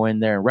bookkeeper to go in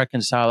there and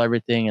reconcile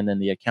everything. And then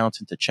the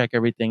accountant to check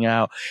everything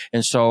out.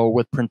 And so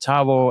with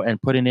Printavo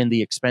and putting in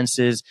the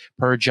expenses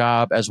per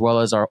job, as well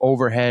as our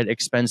overhead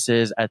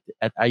expenses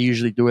I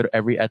usually do it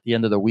at the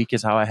end of the week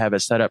is how I have it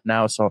set up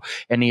now. So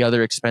any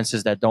other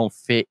expenses that don't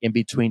fit in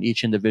between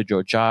each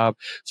individual job.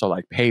 So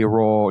like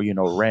payroll,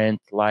 rent,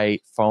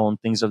 light, phone,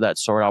 things of that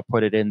sort. I'll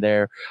put it in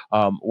there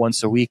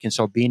once a week. And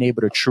so being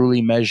able to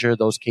truly measure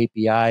those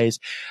KPIs,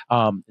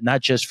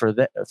 not just for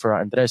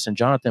Andres and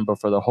Jonathan, but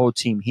for the whole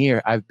team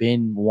here, I've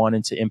been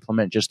wanting to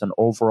implement just an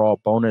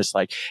overall bonus.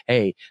 Like,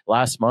 hey,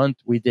 last month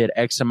we did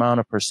X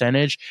amount of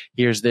percentage.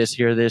 Here's this,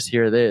 here this,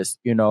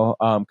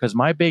 because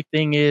my big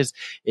thing is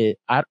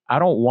I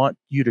don't want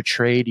you to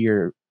trade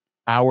your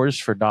hours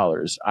for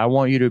dollars. I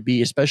want you to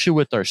be, especially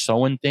with our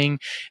sewing thing,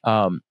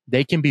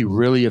 they can be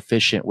really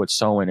efficient with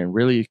sewing and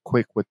really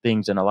quick with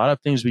things. And a lot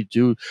of things we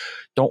do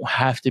don't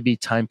have to be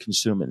time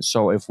consuming.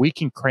 So if we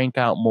can crank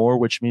out more,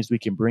 which means we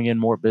can bring in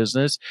more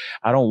business,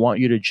 I don't want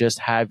you to just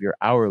have your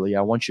hourly.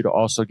 I want you to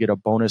also get a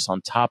bonus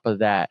on top of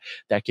that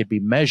could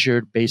be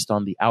measured based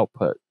on the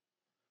output.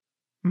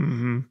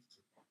 Mm-hmm.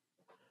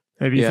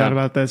 Have you thought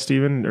about that,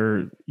 Steven,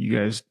 or you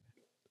guys?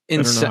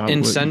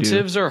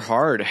 Incentives are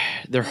hard.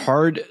 They're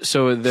hard.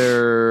 So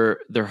they're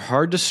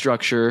hard to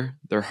structure,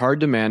 they're hard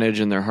to manage,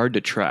 and they're hard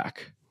to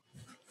track.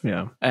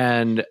 Yeah.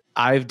 And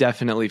I've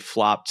definitely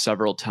flopped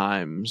several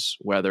times,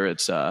 whether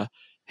it's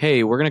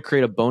hey, we're going to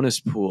create a bonus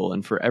pool,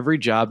 and for every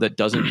job that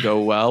doesn't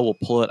go well, we'll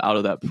pull it out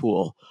of that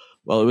pool.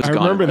 Well, it was I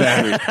gone. remember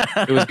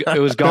that. It was gone. It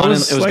was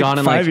gone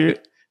in like 5 years.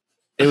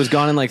 It was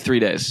gone in like 3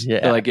 days.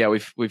 Yeah. They're like, yeah,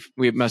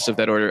 we've messed up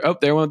that order. Oh,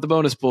 there went the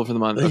bonus pool for the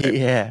month. Okay.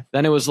 Yeah.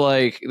 Then it was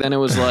like,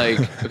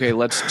 okay,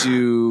 let's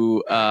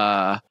do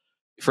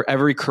for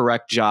every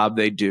correct job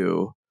they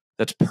do,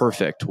 that's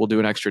perfect, we'll do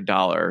an extra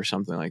 $1 or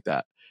something like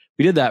that.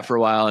 We did that for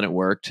a while and it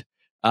worked.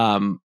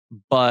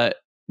 But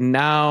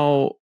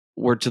now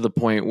we're to the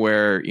point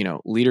where,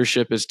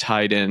 leadership is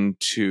tied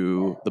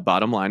into the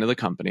bottom line of the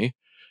company,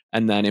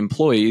 and then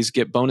employees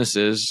get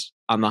bonuses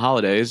on the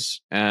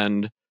holidays,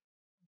 and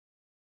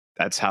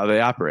that's how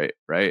they operate,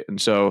 right? And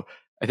so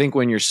I think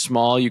when you're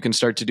small, you can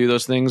start to do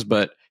those things,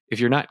 but if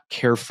you're not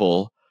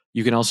careful,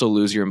 you can also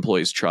lose your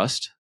employees'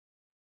 trust.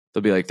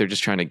 They'll be like, they're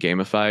just trying to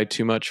gamify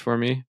too much for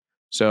me.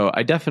 So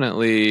I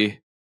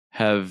definitely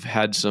have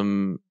had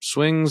some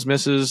swings,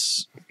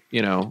 misses,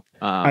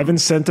 I've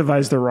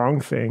incentivized the wrong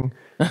thing.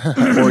 Or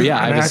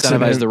I've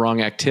incentivized the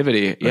wrong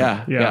activity.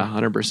 Yeah,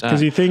 100%.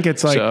 Because you think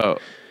it's like,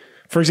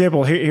 for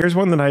example, here's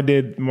one that I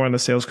did more on the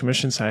sales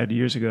commission side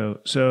years ago.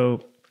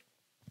 So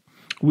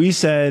we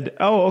said,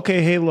 oh,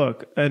 okay, hey,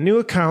 look, a new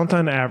account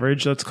on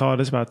average, let's call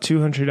it, is about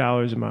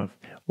 $200 a month.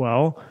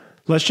 Well,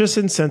 let's just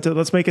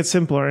let's make it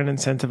simpler and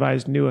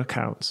incentivize new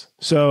accounts.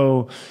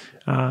 So,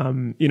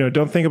 don't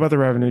think about the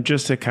revenue,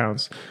 just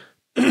accounts.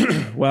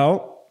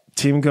 Well,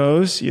 team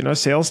goes,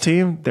 sales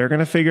team, they're going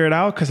to figure it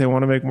out because they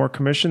want to make more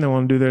commission. They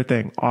want to do their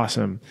thing.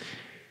 Awesome.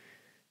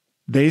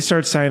 They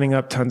start signing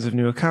up tons of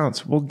new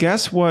accounts. Well,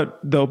 guess what?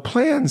 The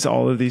plans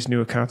all of these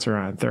new accounts are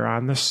on. They're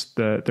on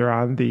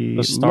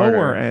the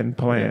lower end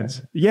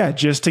plans. Yeah,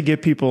 just to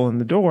get people in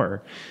the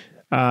door.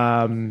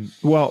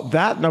 Well,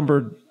 that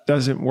number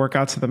doesn't work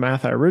out to the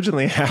math I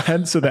originally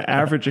had. So the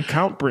average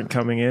account print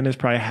coming in is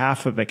probably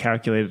half of the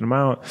calculated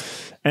amount,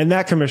 and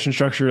that commission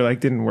structure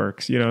didn't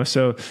work.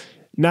 So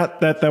not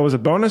that was a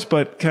bonus,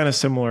 but kind of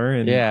similar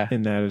in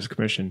that as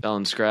commission.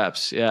 Selling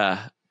scraps.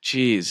 Yeah.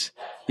 Jeez.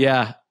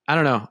 Yeah. I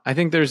don't know. I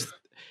think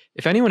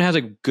if anyone has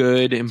a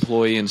good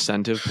employee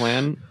incentive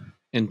plan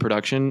in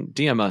production,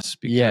 DM us,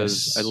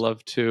 because I'd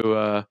love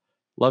to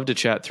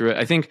chat through it.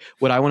 I think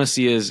what I want to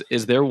see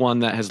is there one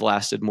that has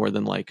lasted more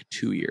than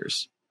 2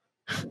 years?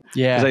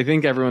 Yeah. Because I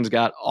think everyone's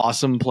got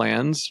awesome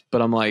plans,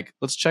 but I'm like,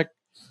 let's check.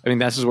 I mean,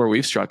 this is where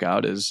we've struck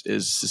out is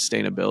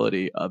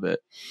sustainability of it.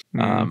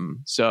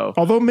 So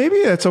although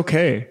maybe that's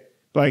okay.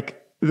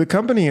 The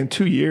company in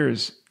 2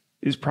 years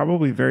is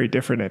probably very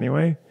different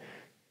anyway.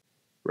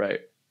 Right.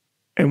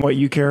 And what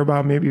you care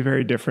about may be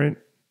very different.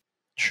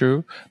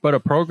 True. But a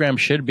program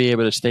should be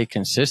able to stay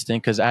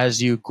consistent, because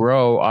as you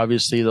grow,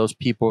 obviously those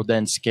people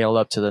then scale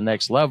up to the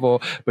next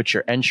level, but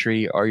your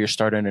entry, or you're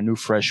starting a new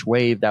fresh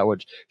wave that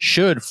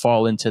should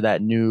fall into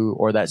that new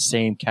or that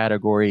same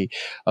category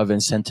of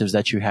incentives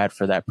that you had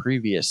for that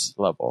previous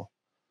level.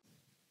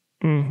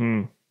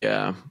 Mm-hmm.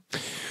 Yeah.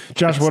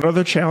 Josh, what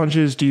other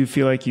challenges do you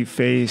feel like you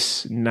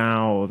face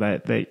now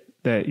that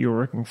you're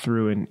working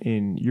through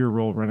in your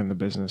role running the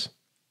business?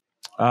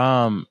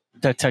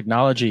 The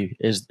technology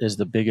is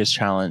the biggest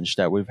challenge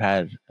that we've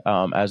had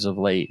as of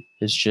late.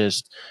 It's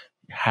just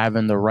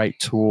having the right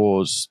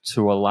tools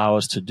to allow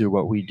us to do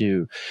what we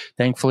do.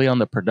 Thankfully, on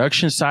the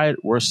production side,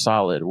 we're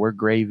solid. We're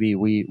gravy.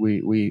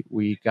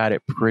 We got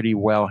it pretty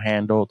well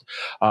handled.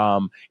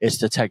 It's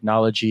the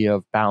technology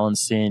of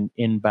balancing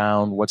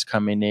inbound, what's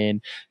coming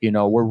in.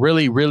 We're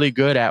really, really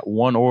good at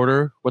one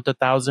order with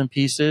 1,000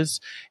 pieces,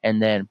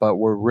 but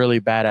we're really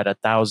bad at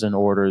 1,000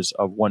 orders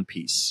of one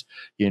piece.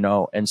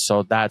 And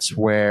so that's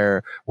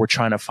where we're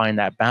trying to find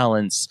that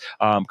balance.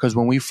 Because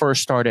when we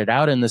first started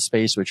out in the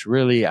space, which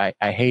really I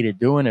hated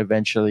doing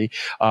eventually,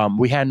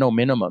 we had no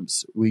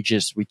minimums. We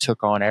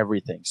took on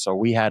everything. So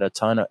we had a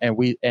ton of,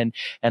 and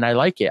I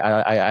like it.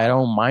 I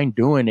don't mind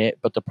doing it,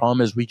 but the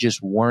problem is we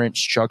just weren't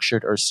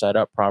structured or set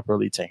up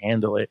properly to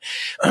handle it.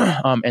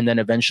 And then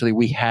eventually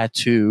we had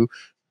to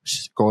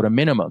go to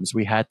minimums.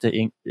 We had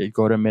to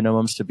go to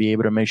minimums to be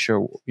able to make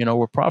sure,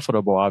 we're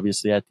profitable.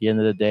 Obviously, at the end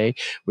of the day,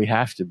 we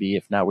have to be.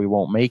 If not, we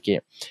won't make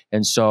it.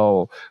 And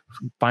so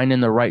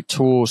finding the right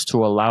tools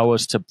to allow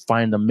us to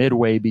find the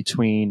midway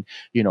between,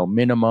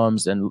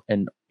 minimums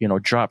and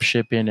drop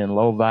shipping and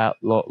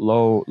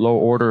low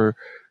order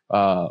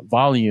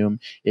volume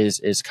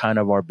is kind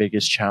of our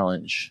biggest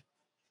challenge.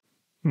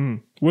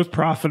 With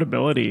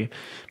profitability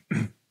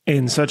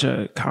in such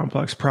a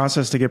complex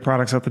process to get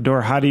products out the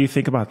door, how do you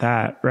think about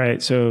that? Right.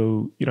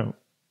 So,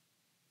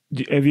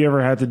 have you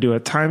ever had to do a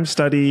time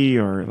study,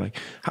 or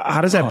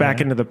how does that back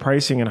into the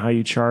pricing and how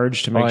you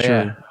charge to make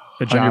sure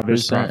a job 100%.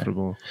 Is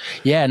profitable?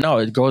 Yeah, no,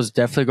 it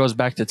definitely goes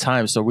back to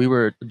time. So we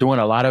were doing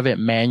a lot of it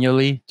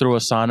manually through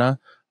Asana.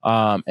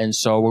 And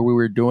so what we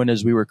were doing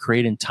is we were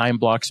creating time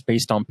blocks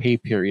based on pay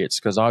periods,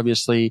 because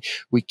obviously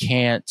we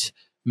can't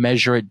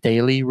measure it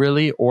daily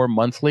really or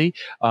monthly.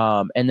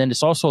 And then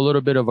it's also a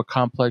little bit of a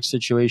complex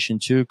situation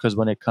too, because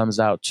when it comes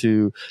out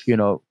to,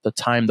 the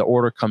time the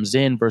order comes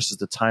in versus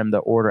the time the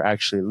order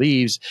actually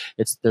leaves,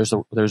 there's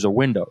a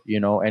window,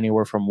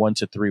 anywhere from 1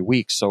 to 3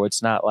 weeks. So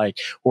it's not like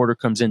order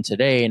comes in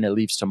today and it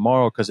leaves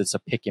tomorrow because it's a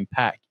pick and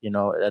pack.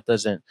 That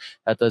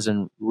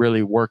doesn't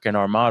really work in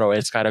our model.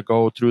 It's got to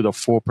go through the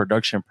full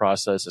production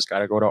process. It's got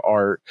to go to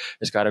art.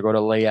 It's got to go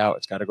to layout.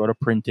 It's got to go to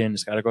printing.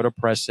 It's got to go to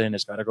pressing.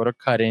 It's got to go to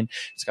cutting.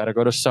 It's got to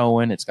go to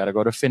sewing. It's got to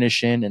go to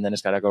finishing, and then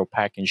it's got to go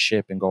pack and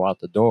ship and go out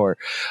the door.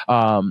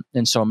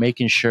 And so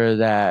making sure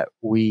that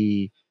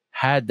we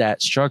had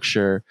that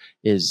structure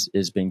is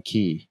been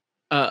key.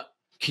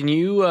 Can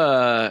you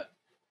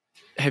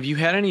have you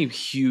had any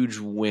huge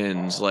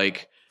wins?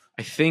 Like,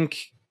 I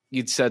think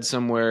you'd said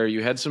somewhere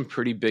you had some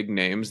pretty big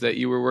names that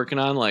you were working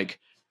on. Like,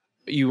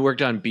 you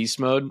worked on Beast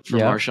Mode for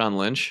Marshawn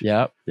Lynch.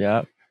 Yep.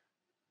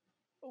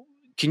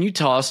 Can you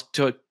talk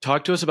to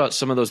us about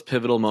some of those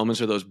pivotal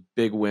moments or those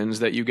big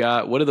wins that you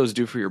got? What do those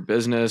do for your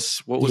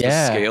business? What was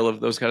the scale of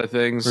those kind of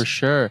things? For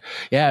sure.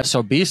 Yeah.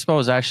 So Beast Mode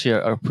is actually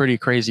a pretty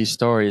crazy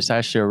story. It's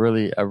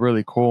actually a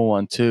really cool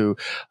one too.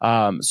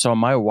 So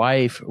my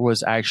wife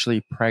was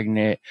actually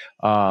pregnant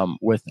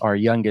with our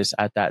youngest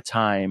at that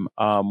time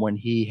when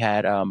he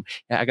had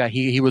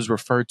he was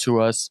referred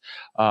to us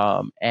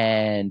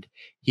and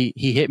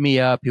he hit me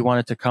up. He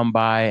wanted to come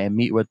by and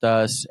meet with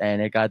us,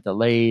 and it got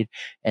delayed.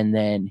 And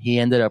then he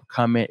ended up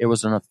coming. It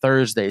was on a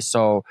Thursday.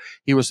 So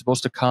he was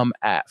supposed to come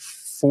at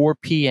 4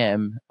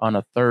 p.m. on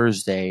a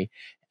Thursday,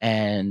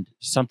 and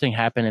something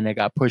happened and it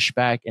got pushed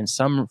back, and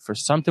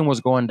something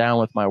was going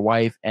down with my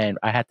wife, and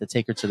I had to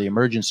take her to the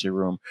emergency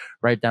room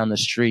right down the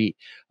street.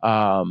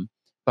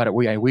 But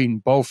we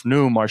both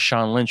knew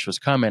Marshawn Lynch was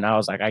coming. I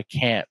was like, I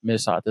can't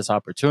miss out this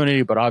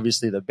opportunity, but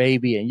obviously the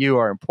baby and you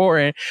are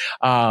important.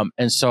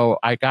 And so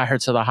I got her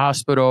to the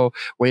hospital,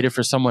 waited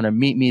for someone to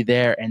meet me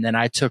there. And then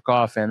I took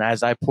off. And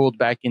as I pulled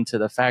back into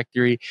the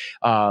factory,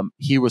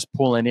 he was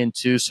pulling in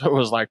too. So it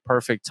was like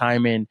perfect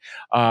timing.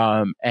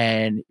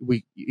 And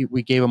we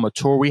gave him a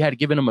tour. We had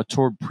given him a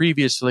tour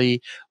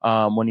previously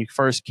when he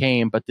first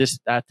came, but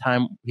that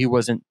time he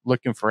wasn't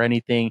looking for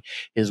anything.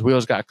 His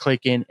wheels got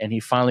clicking and he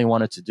finally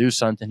wanted to do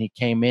something. He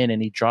came in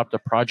and he dropped a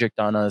project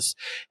on us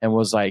and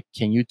was like,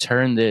 "Can you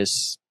turn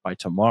this by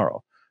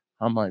tomorrow?"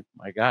 I'm like,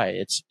 "My guy,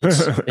 it's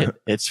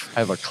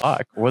 5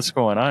 o'clock. What's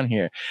going on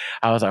here?"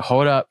 I was like,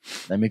 "Hold up,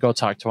 let me go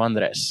talk to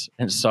Andres."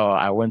 And so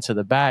I went to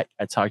the back.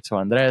 I talked to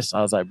Andres.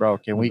 I was like, "Bro,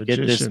 can we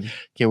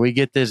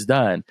get this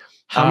done?"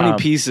 How many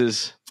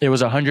pieces? It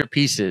was 100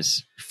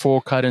 pieces, full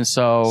cut and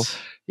sew.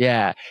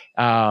 Yeah.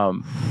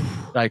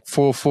 Like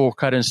full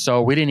cut and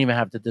sew. We didn't even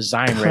have the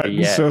design ready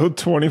yet. So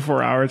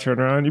 24-hour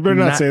turnaround. You better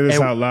not say this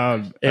out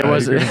loud. It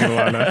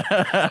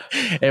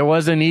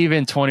wasn't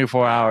even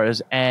 24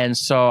 hours. And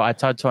so I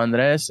talked to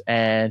Andres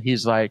and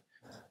he's like,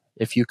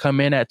 "If you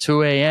come in at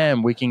 2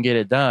 a.m., we can get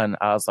it done."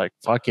 I was like,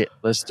 "Fuck it,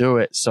 let's do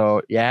it."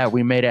 So yeah,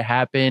 we made it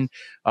happen.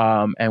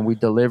 And we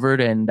delivered,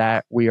 and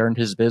that we earned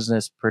his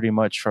business pretty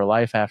much for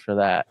life after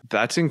that.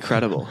 That's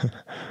incredible.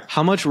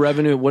 How much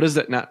revenue, what is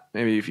that? Not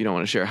maybe if you don't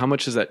want to share, how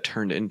much has that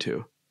turned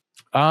into?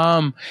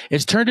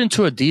 It's turned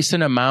into a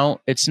decent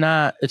amount. It's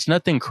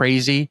nothing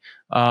crazy.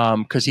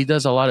 Cause he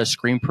does a lot of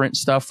screen print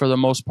stuff for the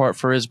most part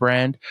for his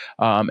brand.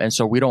 And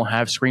so we don't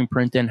have screen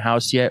print in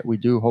house yet. We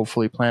do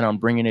hopefully plan on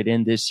bringing it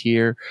in this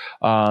year,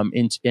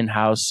 in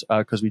house,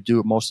 cause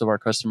most of our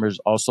customers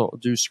also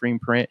do screen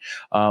print,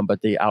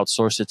 but they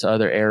outsource it to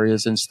other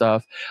areas and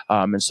stuff.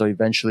 And so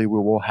eventually we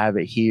will have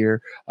it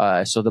here.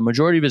 So the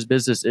majority of his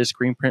business is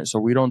screen print. So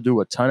we don't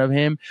do a ton of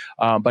him,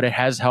 but it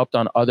has helped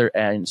on other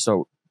ends.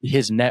 So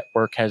his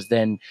network has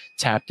then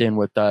tapped in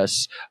with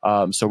us.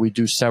 So we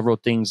do several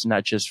things,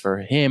 not just for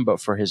him, but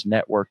for his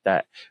network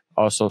that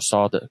also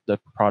saw the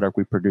product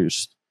we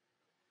produced.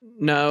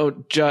 Now,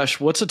 Josh,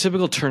 what's a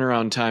typical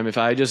turnaround time? If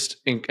I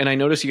and I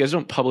notice you guys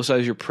don't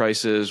publicize your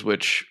prices,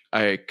 which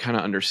I kind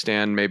of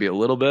understand maybe a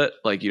little bit,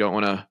 like you don't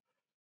want to,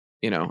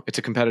 it's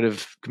a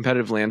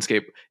competitive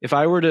landscape. If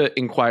I were to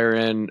inquire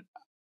in,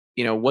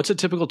 what's a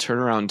typical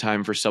turnaround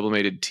time for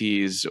sublimated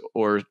tees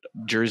or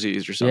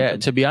jerseys or something? Yeah,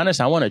 to be honest,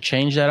 I want to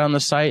change that on the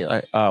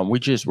site.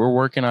 We're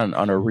working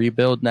on a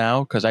rebuild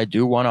now because I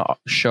do want to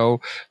show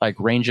like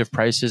range of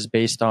prices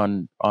based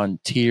on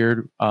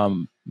tiered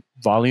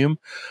volume.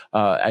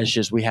 As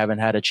just we haven't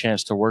had a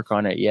chance to work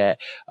on it yet,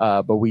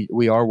 but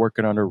we are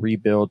working on a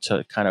rebuild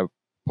to kind of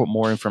put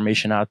more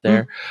information out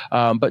there.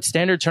 But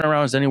standard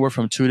turnaround is anywhere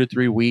from 2 to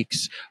 3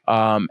 weeks.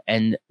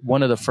 And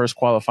one of the first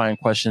qualifying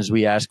questions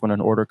we ask when an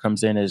order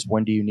comes in is,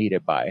 when do you need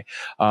it by?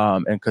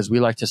 And because we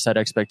like to set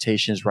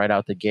expectations right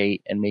out the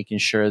gate and making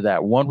sure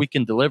that, one, we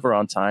can deliver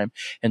on time,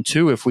 and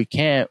two, if we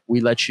can't,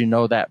 we let you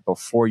know that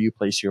before you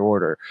place your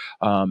order.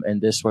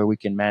 And this way we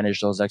can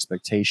manage those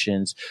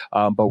expectations.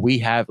 But we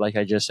have, like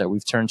I just said,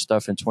 we've turned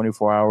stuff in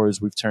 24 hours.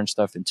 We've turned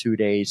stuff in 2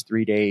 days,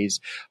 3 days.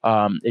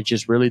 It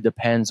just really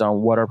depends on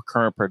what our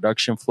current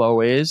production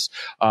flow is,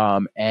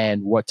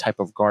 and what type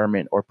of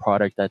garment or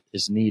product that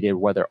is needed,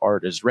 whether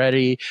art is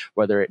ready,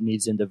 whether it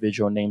needs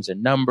individual names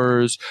and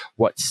numbers,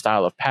 what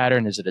style of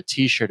pattern. Is it a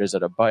t-shirt? Is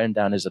it a button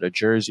down? Is it a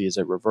jersey? Is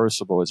it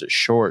reversible? Is it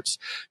shorts?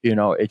 You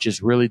know, it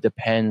just really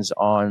depends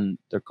on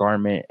the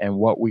garment and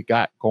what we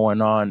got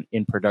going on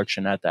in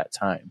production at that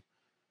time.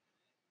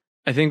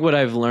 I think what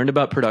I've learned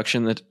about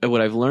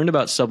what I've learned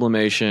about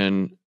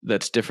sublimation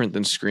that's different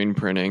than screen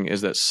printing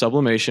is that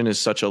sublimation is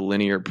such a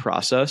linear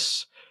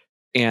process,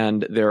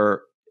 and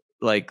there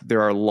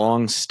are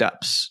long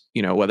steps,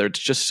 you know, whether it's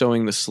just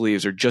sewing the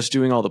sleeves or just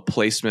doing all the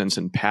placements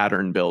and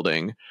pattern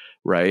building,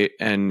 right?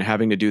 And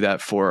having to do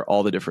that for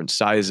all the different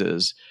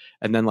sizes,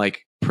 and then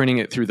like printing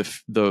it through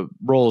the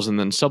rolls and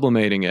then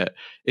sublimating it.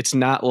 It's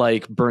not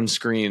like burn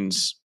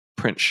screens,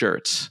 print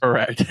shirts.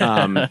 Correct.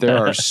 There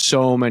are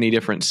so many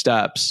different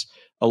steps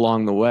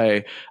along the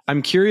way.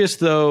 I'm curious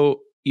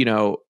though, you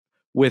know,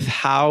 with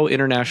how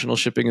international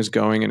shipping is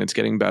going and it's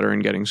getting better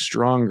and getting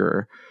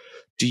stronger,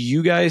 do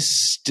you guys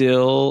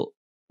still,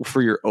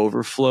 for your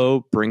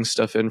overflow, bring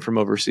stuff in from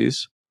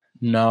overseas?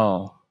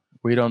 No,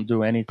 we don't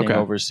do anything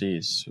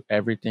overseas.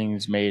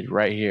 Everything's made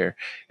right here.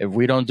 If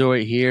we don't do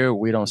it here,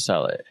 we don't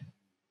sell it.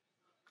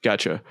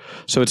 Gotcha.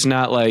 So it's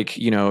not like,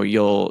 you know,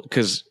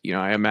 because, you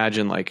know, I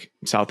imagine like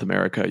in South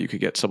America, you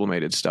could get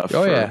sublimated stuff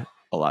for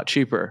a lot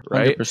cheaper,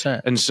 right?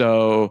 100%. And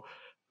so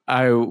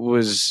I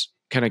was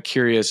kind of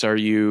curious, for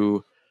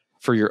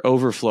your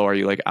overflow, are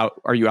you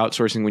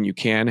outsourcing when you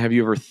can? Have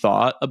you ever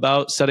thought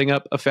about setting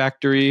up a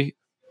factory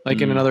like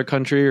in another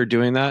country or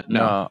doing that?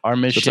 No, our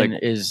mission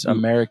is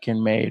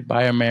American made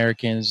by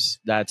Americans.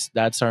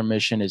 That's our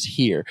mission, is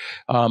here.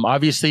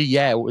 Obviously,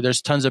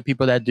 there's tons of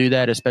people that do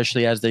that,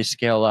 especially as they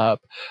scale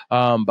up.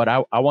 But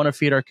I want to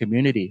feed our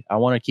community. I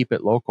want to keep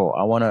it local.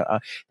 I want to,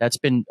 that's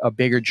been a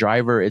bigger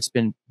driver. It's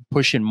been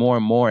pushing more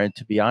and more. And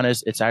to be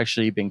honest, it's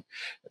actually been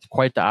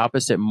quite the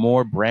opposite.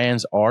 More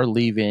brands are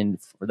leaving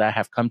that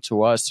have come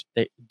to us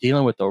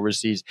dealing with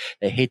overseas.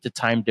 They hate the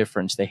time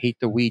difference. They hate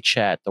the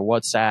WeChat, the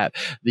WhatsApp.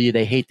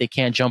 They hate they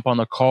can't jump on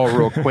the call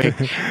real quick.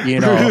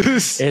 You know,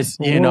 it's,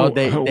 you know,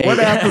 they what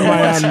app am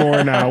I on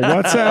more now?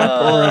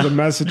 WhatsApp or the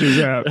messages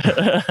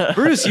app?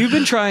 Bruce,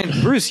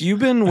 you've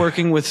been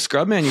working with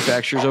scrub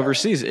manufacturers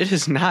overseas. It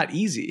is not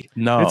easy.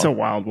 No, it's a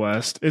wild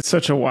west. It's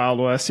such a wild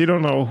west. You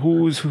don't know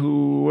who's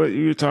who, what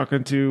you're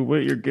talking to,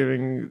 what you're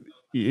getting.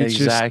 It's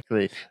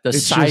exactly. The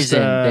sizing,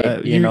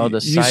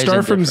 the sizing. You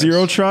start from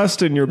zero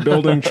trust and you're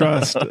building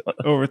trust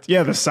over.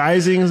 The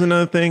sizing is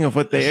another thing of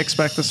what they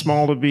expect the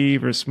small to be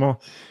versus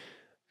small.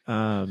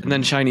 And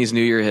then Chinese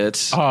New Year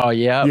hits. Oh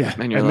yeah,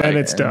 and then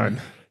it's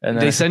done. And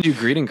they send you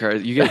greeting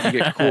cards. You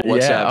get cool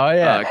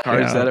WhatsApp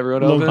cards that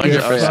everyone opens.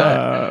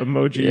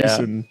 Emojis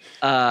and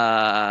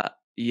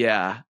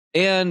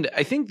And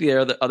I think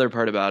the other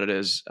part about it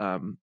is,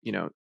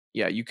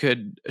 you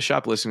could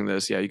shop listening to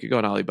this. Yeah, you could go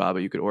on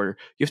Alibaba. You could order.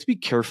 You have to be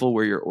careful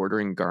where you're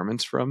ordering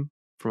garments from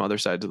other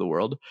sides of the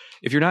world.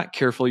 If you're not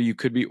careful, you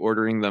could be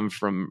ordering them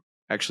from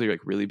actually like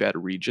really bad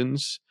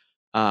regions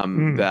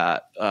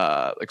that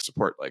like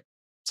support like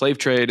slave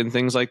trade and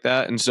things like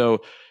that. And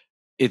so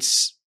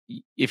it's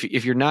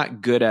if you're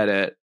not good at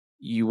it,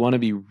 you want to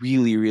be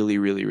really, really,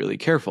 really, really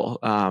careful.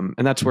 And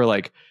that's where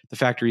like the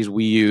factories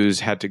we use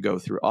had to go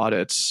through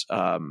audits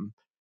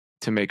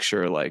to make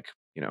sure like,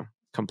 you know,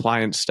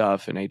 compliance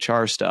stuff and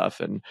HR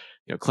stuff and,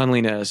 you know,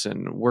 cleanliness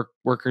and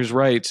workers'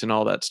 rights and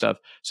all that stuff.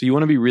 So you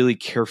want to be really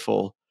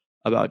careful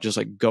about just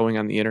like going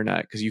on the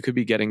internet, because you could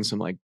be getting some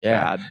like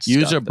bad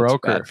use stuff a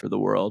broker that's bad for the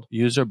world.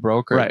 Use a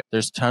broker. Right.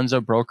 There's tons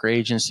of broker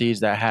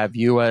agencies that have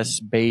US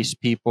based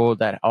people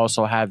that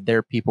also have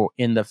their people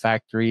in the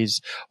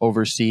factories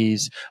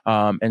overseas.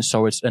 And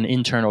so it's an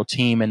internal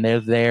team and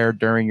they're there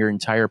during your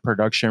entire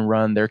production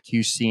run. They're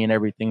QCing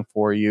everything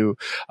for you.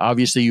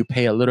 Obviously you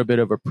pay a little bit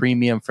of a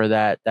premium for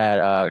that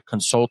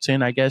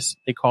consultant, I guess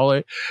they call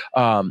it.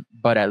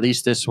 But at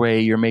least this way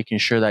you're making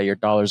sure that your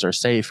dollars are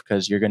safe,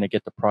 because you're going to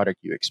get the product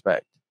you expect.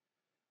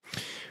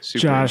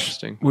 Super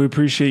Josh, we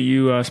appreciate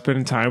you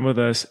spending time with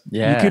us.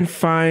 Yeah. You can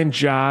find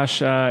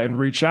Josh and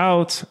reach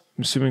out.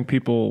 I'm assuming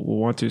people will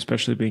want to,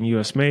 especially being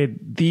US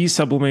made.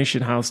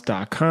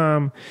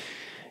 TheSublimationHouse.com,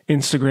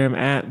 Instagram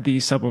at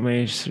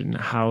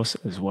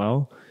TheSublimationHouse as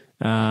well.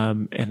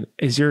 And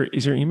is your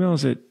email,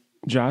 is it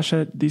Josh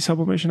at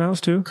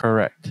TheSublimationHouse too?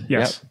 Correct.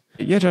 Yes. Yep.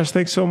 Yeah, Josh,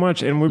 thanks so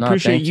much. And we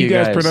appreciate you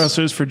guys, Print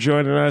Hustlers, for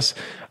joining us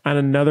on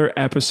another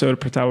episode of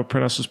Printavo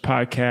Print Hustlers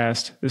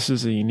podcast. This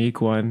is a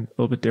unique one,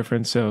 a little bit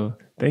different. So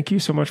thank you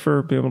so much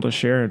for being able to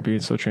share and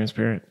being so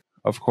transparent.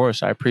 Of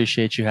course. I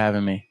appreciate you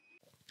having me.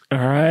 All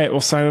right.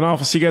 We'll sign it off.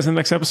 We'll see you guys in the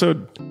next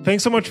episode.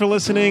 Thanks so much for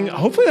listening.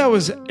 Hopefully that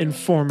was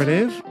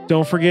informative.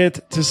 Don't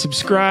forget to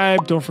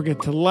subscribe. Don't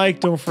forget to like.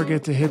 Don't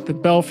forget to hit the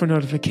bell for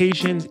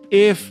notifications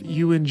if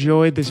you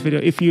enjoyed this video.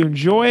 If you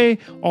enjoy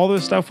all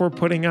the stuff we're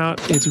putting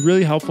out, it's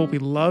really helpful. We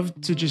love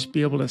to just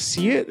be able to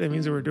see it. That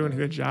means that we're doing a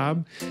good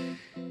job.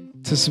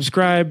 To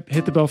subscribe,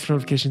 hit the bell for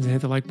notifications, and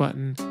hit the like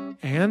button.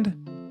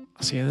 And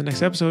I'll see you in the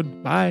next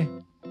episode. Bye.